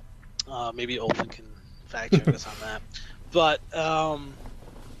that up. Maybe Olsen can fact check us on that. But I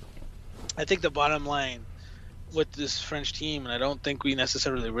think the bottom line with this French team, and I don't think we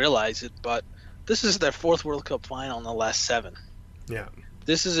necessarily realize it, but this is their 4th World Cup final in the last 7. Yeah.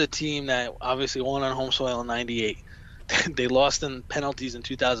 This is a team that obviously won on home soil in '98. They lost in penalties in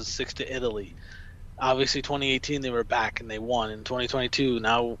 2006 to Italy. Obviously, 2018 they were back and they won. In 2022,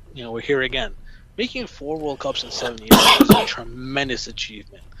 now we're here again. Making 4 World Cups in 7 years is a tremendous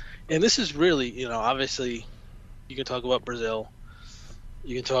achievement. And this is really, obviously, you can talk about Brazil,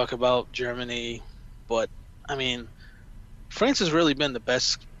 you can talk about Germany, but I mean, France has really been the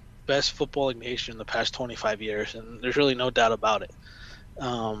best footballing nation in the past 25 years, and there's really no doubt about it.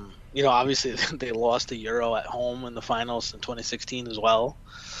 Obviously they lost the Euro at home in the finals in 2016 as well.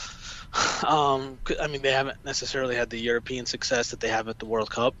 They haven't necessarily had the European success that they have at the World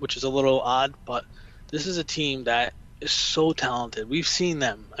Cup, which is a little odd, but this is a team that is so talented. We've seen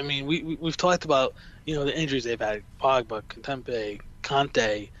them. I mean, we've talked about, the injuries they've had: Pogba, Kimpembe,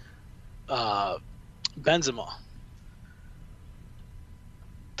 Conte, Benzema.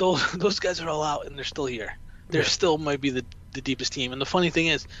 Those guys are all out and they're still here. They're still might be the deepest team. And the funny thing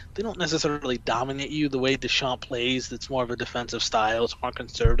is, they don't necessarily dominate you the way Deschamps plays. It's more of a defensive style. It's more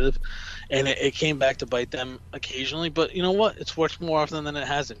conservative. And it came back to bite them occasionally. But you know what? It's worked more often than it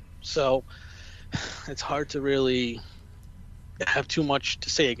hasn't. So it's hard to really have too much to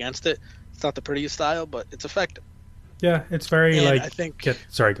say against it. It's not the prettiest style, but it's effective. Yeah, it's very I think.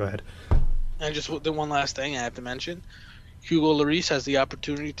 Sorry, go ahead. And just the one last thing I have to mention: Hugo Lloris has the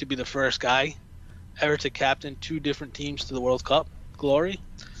opportunity to be the first guy ever to captain 2 different teams to the World Cup glory.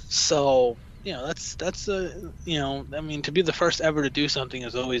 So that's to be the first ever to do something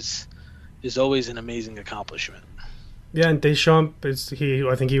is always an amazing accomplishment. Yeah, and Deschamps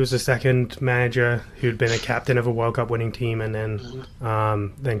I think he was the second manager who'd been a captain of a World Cup winning team, and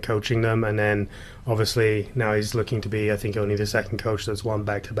then coaching them, and then obviously now he's looking to be, I think, only the second coach that's won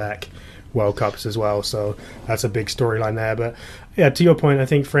back-to-back World Cups as well. So that's a big storyline there. But yeah, to your point, I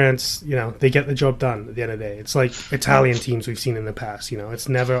think France, they get the job done at the end of the day. It's like Italian teams we've seen in the past. It's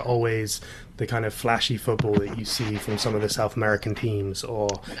never always the kind of flashy football that you see from some of the South American teams or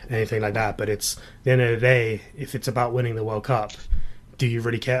anything like that. But it's, at the end of the day, if it's about winning the World Cup, do you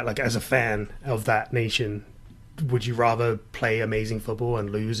really care? Like, as a fan of that nation, would you rather play amazing football and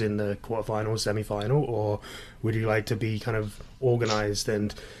lose in the quarterfinal, semi-final, or would you like to be kind of organized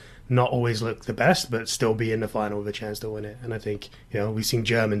and not always look the best, but still be in the final with a chance to win it? And I think, we've seen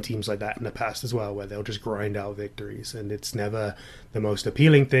German teams like that in the past as well, where they'll just grind out victories, and it's never the most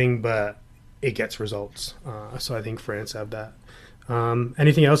appealing thing, but it gets results. So I think France have that.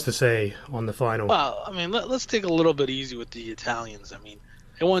 Anything else to say on the final? Well, let's take a little bit easy with the Italians.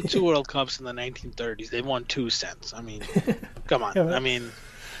 They won 2 World Cups in the 1930s. They've won 2 since. Come on. Yeah,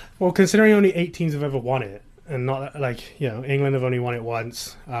 well, considering only 8 teams have ever won it, and not like, England have only won it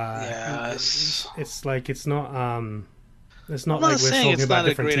once. Yes. It's like it's not I'm like not we're saying talking it's about not a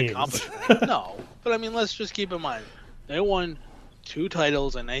different great teams. accomplishment. No, but let's just keep in mind they won 2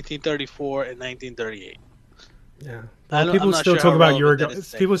 titles in 1934 and 1938. Yeah. People still talk about Uruguay.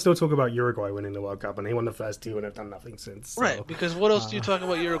 People still talk about Uruguay winning the World Cup, and they won the first 2 and have done nothing since. So. Right, because what else do you talk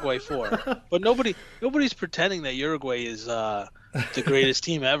about Uruguay for? But nobody's pretending that Uruguay is the greatest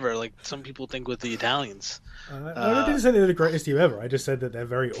team ever, like some people think with the Italians. I didn't say they're the greatest team ever. I just said that they're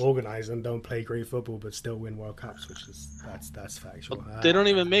very organized and don't play great football, but still win World Cups, which is that's factual. Well, they don't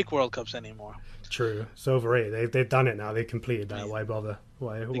even make World Cups anymore. True, it's overrated. They've done it now. They completed that. Why bother?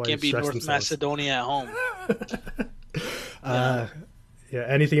 Why can't beat North Macedonia at home. Yeah.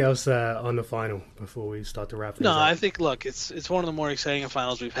 Anything else on the final before we start to wrap things up? No, I think, look, it's one of the more exciting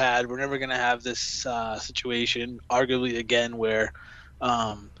finals we've had. We're never going to have this situation, arguably again, where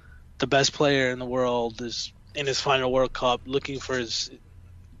the best player in the world is in his final World Cup looking for his,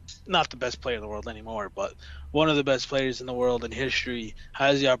 not the best player in the world anymore, but one of the best players in the world in history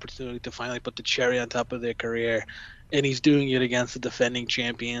has the opportunity to finally put the cherry on top of their career and he's doing it against the defending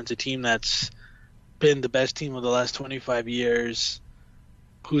champions, a team that's been the best team of the last 25 years.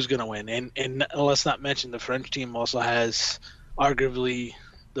 Who's going to win? And let's not mention the French team also has arguably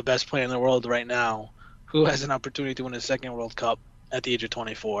the best player in the world right now, who has an opportunity to win a second World Cup at the age of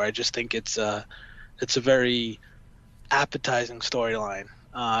 24. I just think it's a very appetizing storyline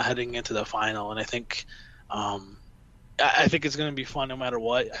heading into the final, and I think it's going to be fun no matter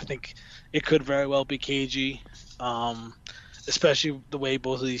what. I think it could very well be cagey, especially the way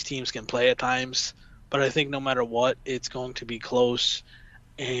both of these teams can play at times. But I think no matter what, it's going to be close,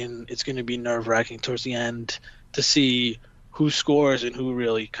 and it's going to be nerve-wracking towards the end to see who scores and who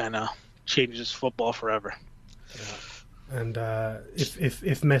really kind of changes football forever. Yeah. And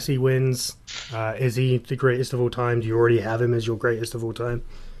if Messi wins, is he the greatest of all time? Do you already have him as your greatest of all time?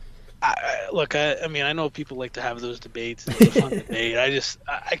 I mean, I know people like to have those debates. It's a fun debate.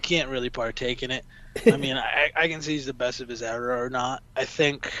 I can't really partake in it. I mean, I can say he's the best of his era or not. I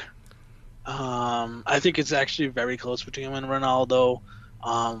think it's actually very close between him and Ronaldo.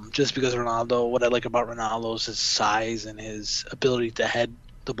 Just because Ronaldo, what I like about Ronaldo is his size and his ability to head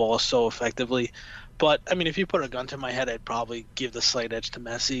the ball so effectively. But I mean, if you put a gun to my head, I'd probably give the slight edge to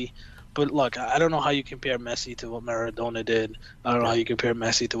Messi. But look, I don't know how you compare Messi to what Maradona did. I don't know how you compare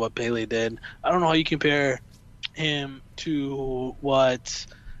Messi to what Pele did. I don't know how you compare him to what,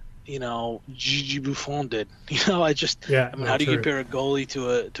 Gigi Buffon did. I mean, how do you compare a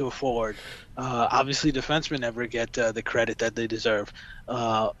goalie to a forward? Obviously, defensemen never get the credit that they deserve.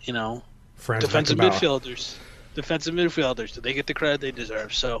 Defensive midfielders, do they get the credit they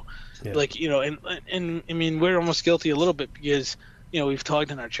deserve? So, yeah. and I mean, we're almost guilty a little bit because we've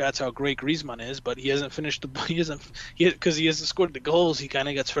talked in our chats how great Griezmann is, but he hasn't finished because he hasn't scored the goals. He kind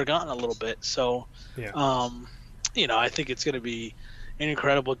of gets forgotten a little bit. So, yeah. I think it's going to be an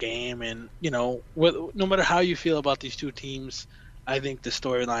incredible game, and no matter how you feel about these two teams, I think the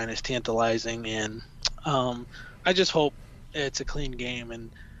storyline is tantalizing, and I just hope it's a clean game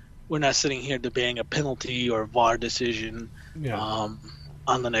and we're not sitting here debating a penalty or VAR decision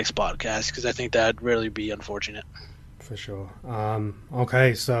on the next podcast, because I think that'd really be unfortunate. For sure.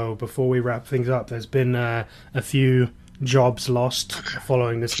 Okay, so before we wrap things up, there's been a few jobs lost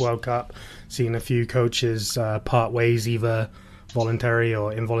following this World Cup. Seen a few coaches part ways, either voluntary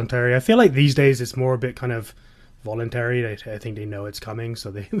or involuntary. I feel like these days it's more a bit kind of voluntary. I think they know it's coming,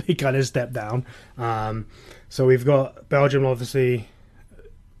 so they kind of step down. So we've got Belgium, obviously,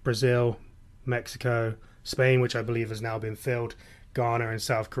 Brazil, Mexico, Spain, which I believe has now been filled, Ghana and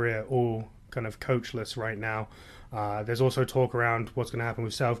South Korea, all kind of coachless right now. There's also talk around what's going to happen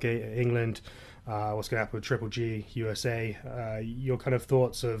with Southgate at England, what's going to happen with Triple G, USA. Your kind of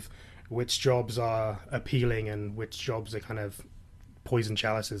thoughts of which jobs are appealing and which jobs are kind of poison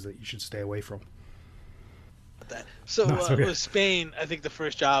chalices that you should stay away from. So with Spain, I think the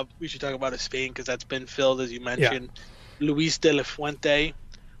first job we should talk about is Spain, because that's been filled, as you mentioned. Yeah. Luis de la Fuente,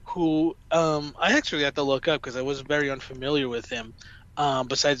 who I actually had to look up because I was very unfamiliar with him.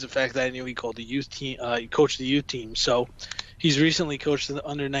 Besides the fact that I knew he coached the youth team. So he's recently coached the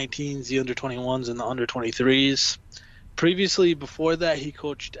under-19s, the under-21s, and the under-23s. Previously, before that, he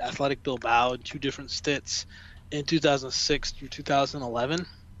coached Athletic Bilbao in two different stints in 2006 through 2011.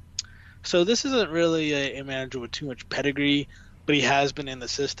 So this isn't really a manager with too much pedigree, but he has been in the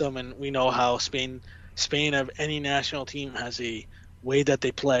system, and we know how Spain of any national team has a way that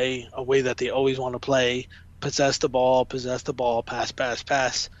they play, a way that they always want to play. Possess the ball, pass,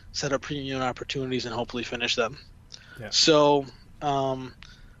 set up premium opportunities, and hopefully finish them. Yeah. So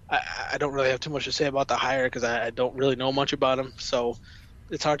I don't really have too much to say about the hire because I don't really know much about him. So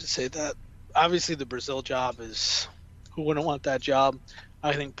it's hard to say that. Obviously, the Brazil job is – who wouldn't want that job?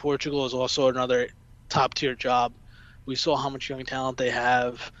 I think Portugal is also another top-tier job. We saw how much young talent they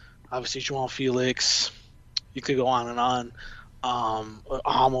have. Obviously, João Felix. You could go on and on.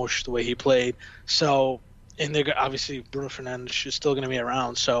 Ramos, the way he played. So – and they're obviously Bruno Fernandes is still going to be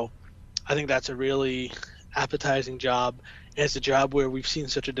around, so I think that's a really appetizing job. And it's a job where we've seen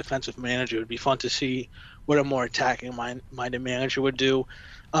such a defensive manager. It would be fun to see what a more attacking-minded manager would do.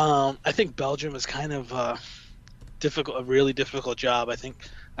 I think Belgium is kind of a really difficult job. I think,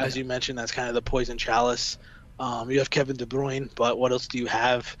 as you mentioned, that's kind of the poison chalice. You have Kevin De Bruyne, but what else do you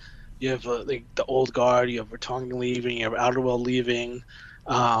have? You have the old guard. You have Vertonghen leaving. You have Alderweireld leaving.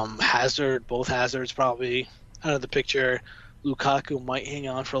 Hazard, both Hazards probably out of the picture. Lukaku might hang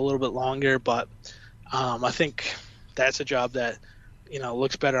on for a little bit longer, but I think that's a job that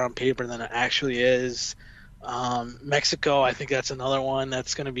looks better on paper than it actually is. Mexico, I think that's another one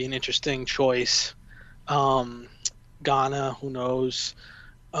that's going to be an interesting choice. Ghana, who knows?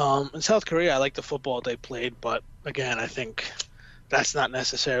 In South Korea, I like the football they played, but again, I think that's not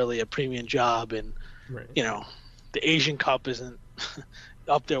necessarily a premium job, and Right. you know, the Asian Cup isn't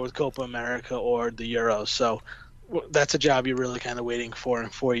up there with Copa America or the Euros, so that's a job you're really kind of waiting for in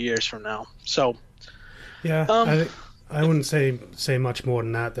 4 years from now. So, Yeah, um, I wouldn't say much more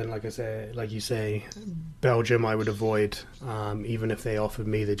than that. Then, like you say, Belgium, I would avoid. Even if they offered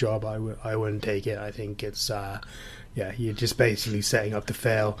me the job, I wouldn't take it. I think it's yeah, you're just basically setting up to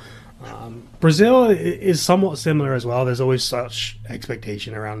fail. Brazil is somewhat similar as well. There's always such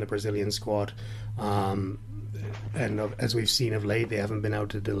expectation around the Brazilian squad. Um, and as we've seen of late, they haven't been able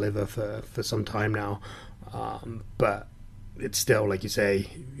to deliver for some time now. But it's still, like you say,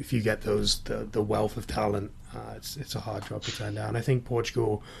 if you get the wealth of talent, it's a hard job to turn down. I think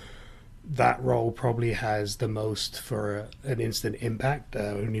Portugal, that role probably has the most for an instant impact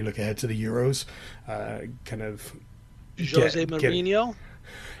when you look ahead to the Euros. Kind of Jose get Mourinho.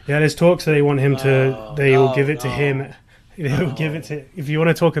 yeah. There's talks that they want him to. Oh They will give no, it to him. no, They'll give it no. to. If you want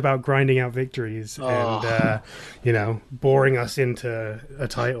to talk about grinding out victories and Oh, boring us into a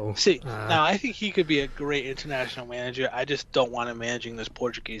title. see, now I think he could be a great international manager. I just don't want him managing this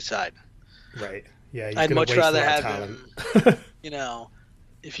Portuguese side. Right. Yeah, he's I'd going to much waste a rather lot of have talent. him, you know,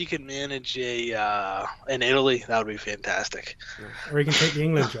 if he could manage a in Italy, that would be fantastic. Or he can take the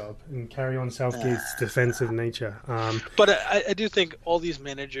England job and carry on Southgate's defensive nature. But I do think all these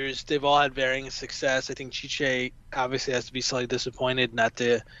managers, they've all had varying success. I think Chiche obviously has to be slightly disappointed not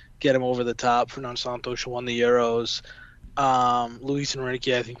to get him over the top. Fernando Santos won the Euros. Luis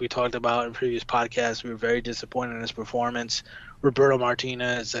Enrique, I think we talked about in previous podcasts, we were very disappointed in his performance. Roberto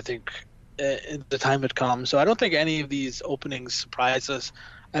Martinez, I think the time had come. So I don't think any of these openings surprised us.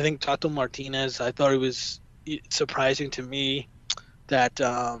 I think Tato Martinez, I thought it was surprising to me that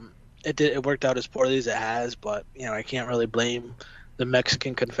it worked out as poorly as it has, but I can't really blame the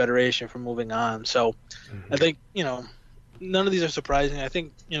Mexican Confederation for moving on. So I think none of these are surprising. I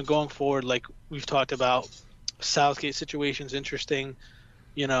think going forward, like we've talked about, Southgate situation's interesting.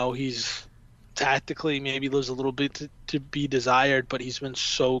 He's tactically maybe lives a little bit to be desired, but he's been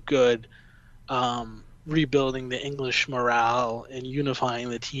so good rebuilding the English morale and unifying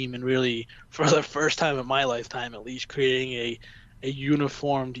the team, and really, for the first time in my lifetime at least, creating a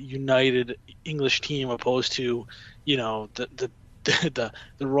uniformed, united English team, opposed to the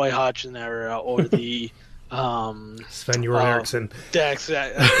Roy Hodgson era or the Sven Göran Eriksson. That's the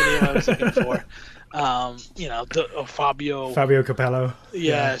name I was looking for. Fabio Capello.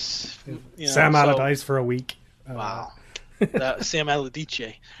 Yes. Sam Allardyce for a week. Wow. Sam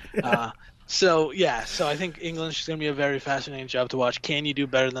Allardyce. So I think English is going to be a very fascinating job to watch. Can you do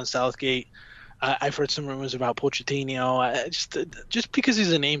better than Southgate? I've heard some rumors about Pochettino. Just because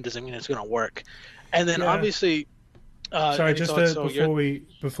he's a name doesn't mean it's going to work. And then obviously, sorry, just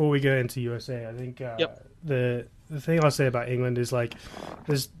before we go into USA, I think yep. the thing I'll say about England is like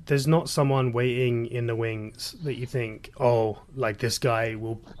there's not someone waiting in the wings that you think, oh, like this guy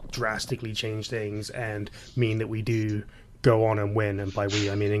will drastically change things and mean that we do go on and win. And by we,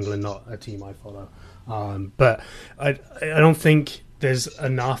 I mean England, not a team I follow. But I don't think there's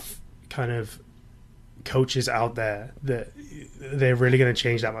enough kind of coaches out there that they're really going to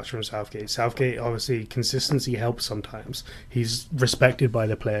change that much from Southgate. Southgate, obviously, consistency helps sometimes. He's respected by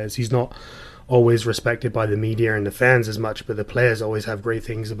the players. He's not always respected by the media and the fans as much, but the players always have great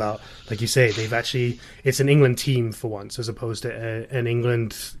things about, like you say, it's an England team for once, as opposed to an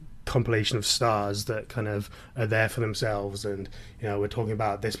England compilation of stars that kind of are there for themselves, and we're talking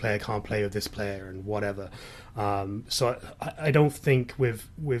about this player can't play with this player and whatever. So I don't think with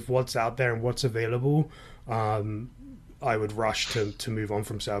what's out there and what's available, I would rush to move on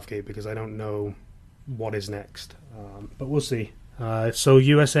from Southgate, because I don't know what is next. But we'll see. So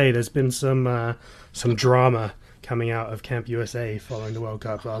USA, there's been some drama coming out of Camp USA following the World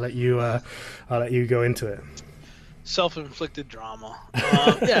Cup. I'll let you go into it. Self-inflicted drama.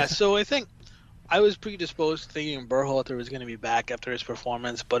 So I think I was predisposed to thinking Berhalter was going to be back after his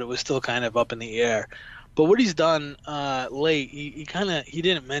performance, but it was still kind of up in the air. But what he's done late, he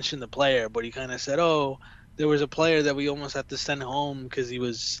didn't mention the player, but he kind of said, oh, there was a player that we almost had to send home because he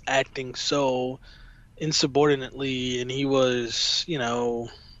was acting so insubordinately, and he was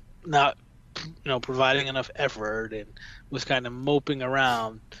not providing enough effort, and was kind of moping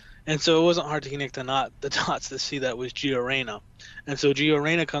around. And so it wasn't hard to connect the dots to see that was Gio Reyna. And so Gio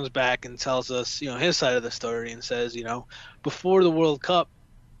Reyna comes back and tells us, his side of the story, and says, before the World Cup,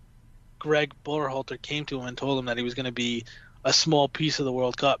 Greg Berhalter came to him and told him that he was going to be a small piece of the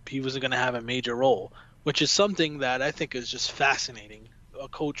World Cup. He wasn't going to have a major role, which is something that I think is just fascinating. A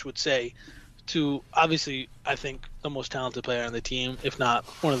coach would say to obviously, I think the most talented player on the team, if not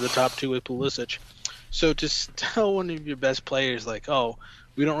one of the top two, with Pulisic. So to tell one of your best players like, "Oh,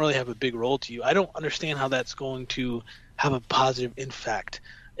 we don't really have a big role to you," I don't understand how that's going to have a positive impact.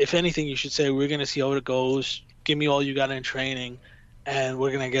 If anything, you should say, "We're going to see how it goes. Give me all you got in training, and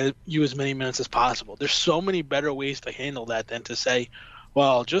we're going to get you as many minutes as possible." There's so many better ways to handle that than to say,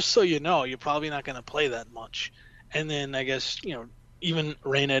 "Well, just so you know, you're probably not going to play that much." And then I guess, even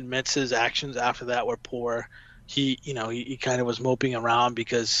Reyna admits his actions after that were poor. He kind of was moping around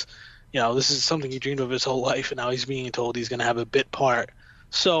because, this is something he dreamed of his whole life, and now he's being told he's going to have a bit part.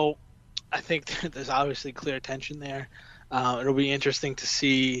 So I think there's obviously clear tension there. It'll be interesting to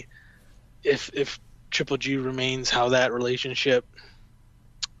see if Triple G remains, how that relationship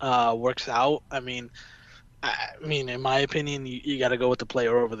works out. I mean, in my opinion, you got to go with the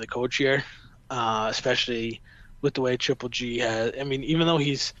player over the coach here, especially with the way Triple G has. I mean, even though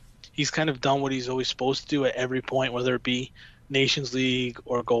he's kind of done what he's always supposed to do at every point, whether it be Nations League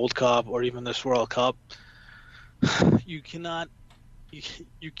or Gold Cup or even this World Cup, you can't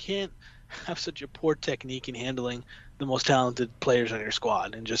have such a poor technique in handling the most talented players on your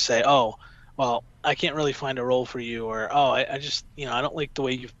squad and just say, "Oh, well, I can't really find a role for you," or, "Oh, I just, I don't like the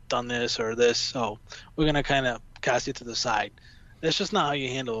way you've done this or this, so we're going to kind of cast you to the side." That's just not how you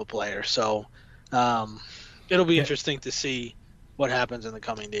handle a player. So it'll be interesting to see what happens in the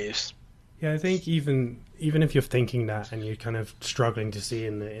coming days. Yeah, I think even if you're thinking that and you're kind of struggling to see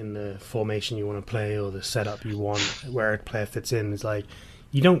in the formation you want to play or the setup you want where a player fits in, it's like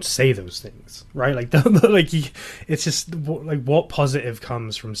you don't say those things, right? Like, it's just like, what positive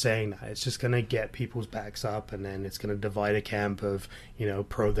comes from saying that? It's just gonna get people's backs up, and then it's gonna divide a camp of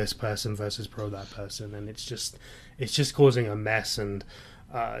pro this person versus pro that person, and it's just causing a mess. And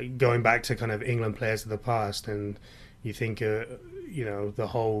going back to kind of England players of the past, and you think the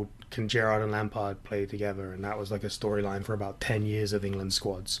whole, can Gerrard and Lampard play together, and that was like a storyline for about 10 years of England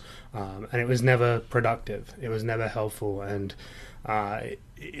squads, and it was never productive, it was never helpful, and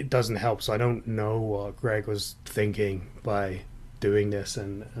it doesn't help. So I don't know what Greg was thinking by doing this,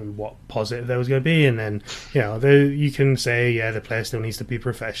 and what positive there was going to be. And then you can say, yeah, the player still needs to be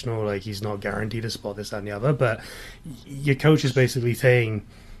professional, like he's not guaranteed a spot, this, that and the other, but your coach is basically saying,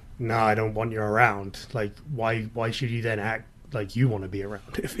 "No, I don't want you around." Like, why should you then act like you want to be around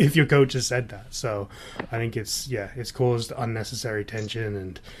if your coach has said that? So I think it's caused unnecessary tension.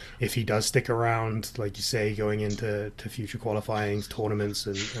 And if he does stick around, like you say, going into future qualifying tournaments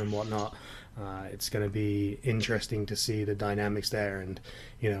and whatnot, it's going to be interesting to see the dynamics there. And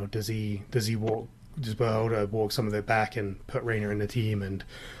does Berhalter walk some of it back and put Reyna in the team? And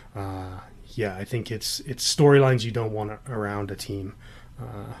I think it's storylines you don't want around a team.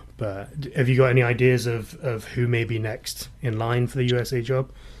 But have you got any ideas of who may be next in line for the USA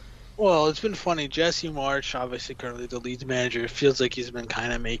job? Well, it's been funny. Jesse Marsch, obviously currently the Leeds manager, feels like he's been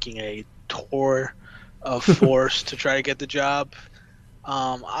kind of making a tour of force to try to get the job.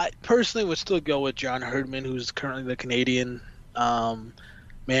 I personally would still go with John Herdman, who's currently the Canadian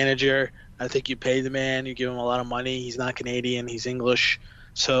manager. I think you pay the man, you give him a lot of money. He's not Canadian, he's English,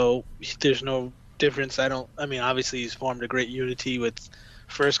 so there's no difference. Obviously he's formed a great unity with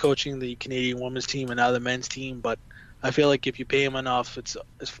first coaching the Canadian women's team and now the men's team, but I feel like if you pay him enough, it's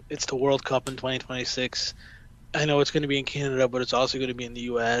the World Cup in 2026. I know it's going to be in Canada, but it's also going to be in the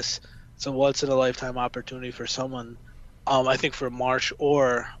U.S. It's a once-in-a-lifetime opportunity for someone, I think for Marsch,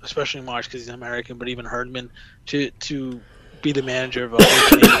 or especially Marsch because he's American, but even Herdman, to be the manager of a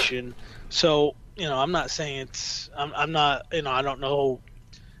host nation. So, I'm not saying I'm not, I don't know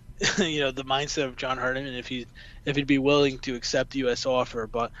the mindset of John Herdman, and if he'd be willing to accept the U.S. offer.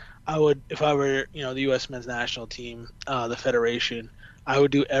 But I would, if I were the U.S. men's national team, the federation, I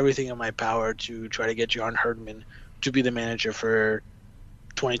would do everything in my power to try to get John Herdman to be the manager for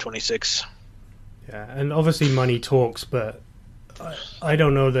 2026. Yeah, and obviously money talks, but I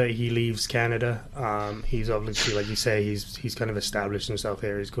don't know that he leaves Canada. He's obviously, like you say, he's kind of established himself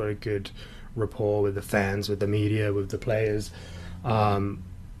here. He's got a good rapport with the fans, with the media, with the players. An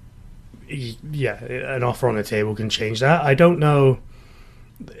offer on the table can change that. I don't know.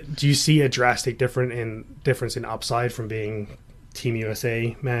 Do you see a drastic difference in upside from being Team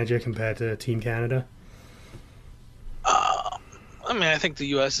USA manager compared to Team Canada? I think the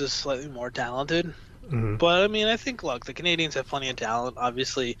U.S. is slightly more talented. Mm-hmm. But, I think, look, the Canadians have plenty of talent.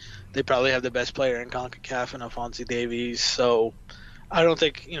 Obviously, they probably have the best player in CONCACAF and Alphonse Davies. So, I don't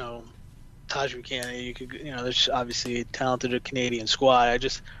think, Taj Buchanan, you could, there's obviously a talented Canadian squad. I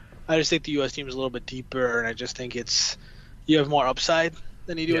just think the U.S. team is a little bit deeper, and I just think you have more upside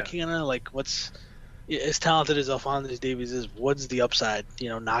than you do at Canada. Like, as talented as Alphonso Davies is, what's the upside?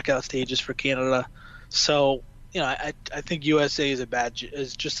 Knockout stages for Canada. So, I think USA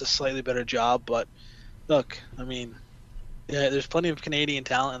is just a slightly better job. But look, I mean, yeah, there's plenty of Canadian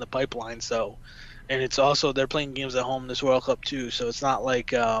talent in the pipeline. So, and it's also they're playing games at home this World Cup too. So it's not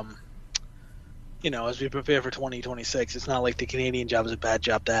like as we prepare for 2026, it's not like the Canadian job is a bad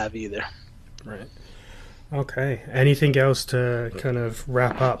job to have either. Right. Okay. Anything else to kind of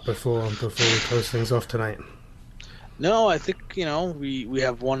wrap up before we close things off tonight? No, I think we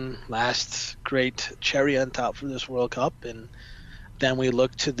have one last great cherry on top for this World Cup, and then we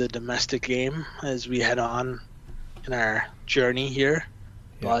look to the domestic game as we head on in our journey here.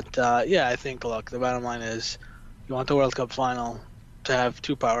 Yeah. But I think the bottom line is you want the World Cup final to have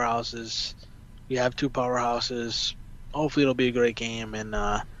two powerhouses. We have two powerhouses. Hopefully, it'll be a great game, and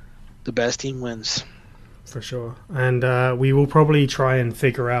the best team wins. For sure. And we will probably try and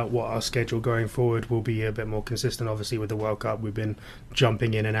figure out what our schedule going forward will be a bit more consistent. Obviously, with the World Cup, we've been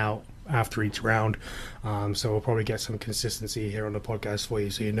jumping in and out after each round. So we'll probably get some consistency here on the podcast for you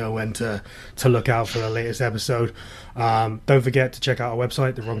so you know when to look out for the latest episode. Don't forget to check out our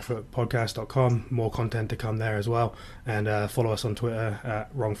website, thewrongfootpodcast.com. More content to come there as well. And follow us on Twitter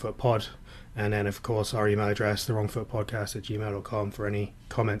at wrongfootpod. And then, of course, our email address, thewrongfootpodcast@gmail.com for any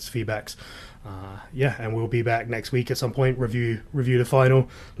comments, feedbacks. And we'll be back next week at some point, review the final,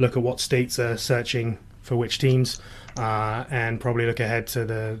 look at what states are searching for which teams, and probably look ahead to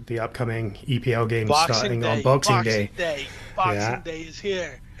the upcoming EPL games starting on Boxing Day. Boxing Day is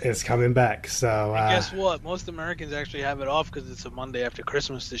here. It's coming back. So and guess what? Most Americans actually have it off because it's a Monday after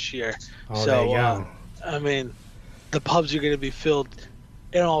Christmas this year. Oh, there you go. I mean, the pubs are going to be filled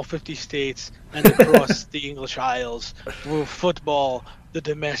in all 50 states and across the English Isles. Football, the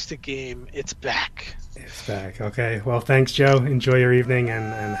domestic game, it's back. It's back. Okay. Well, thanks, Joe. Enjoy your evening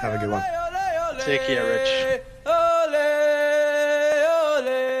and have a good one. Take care, Rich.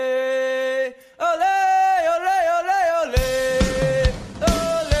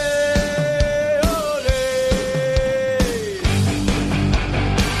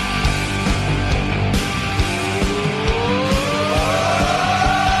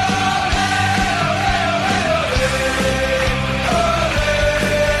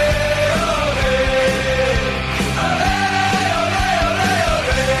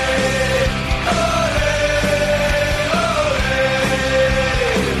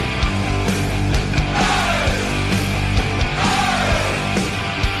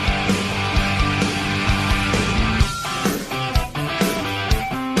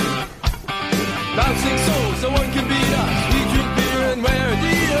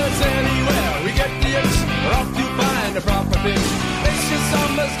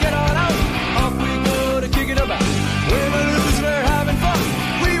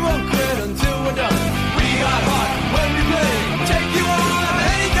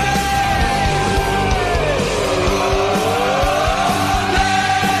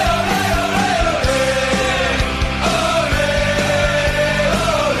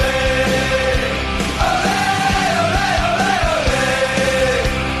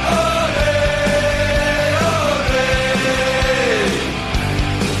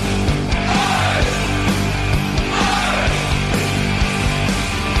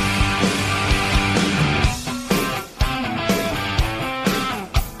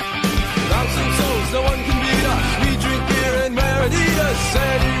 No one can beat us. We drink beer and Maritas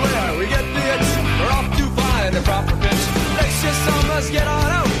anywhere.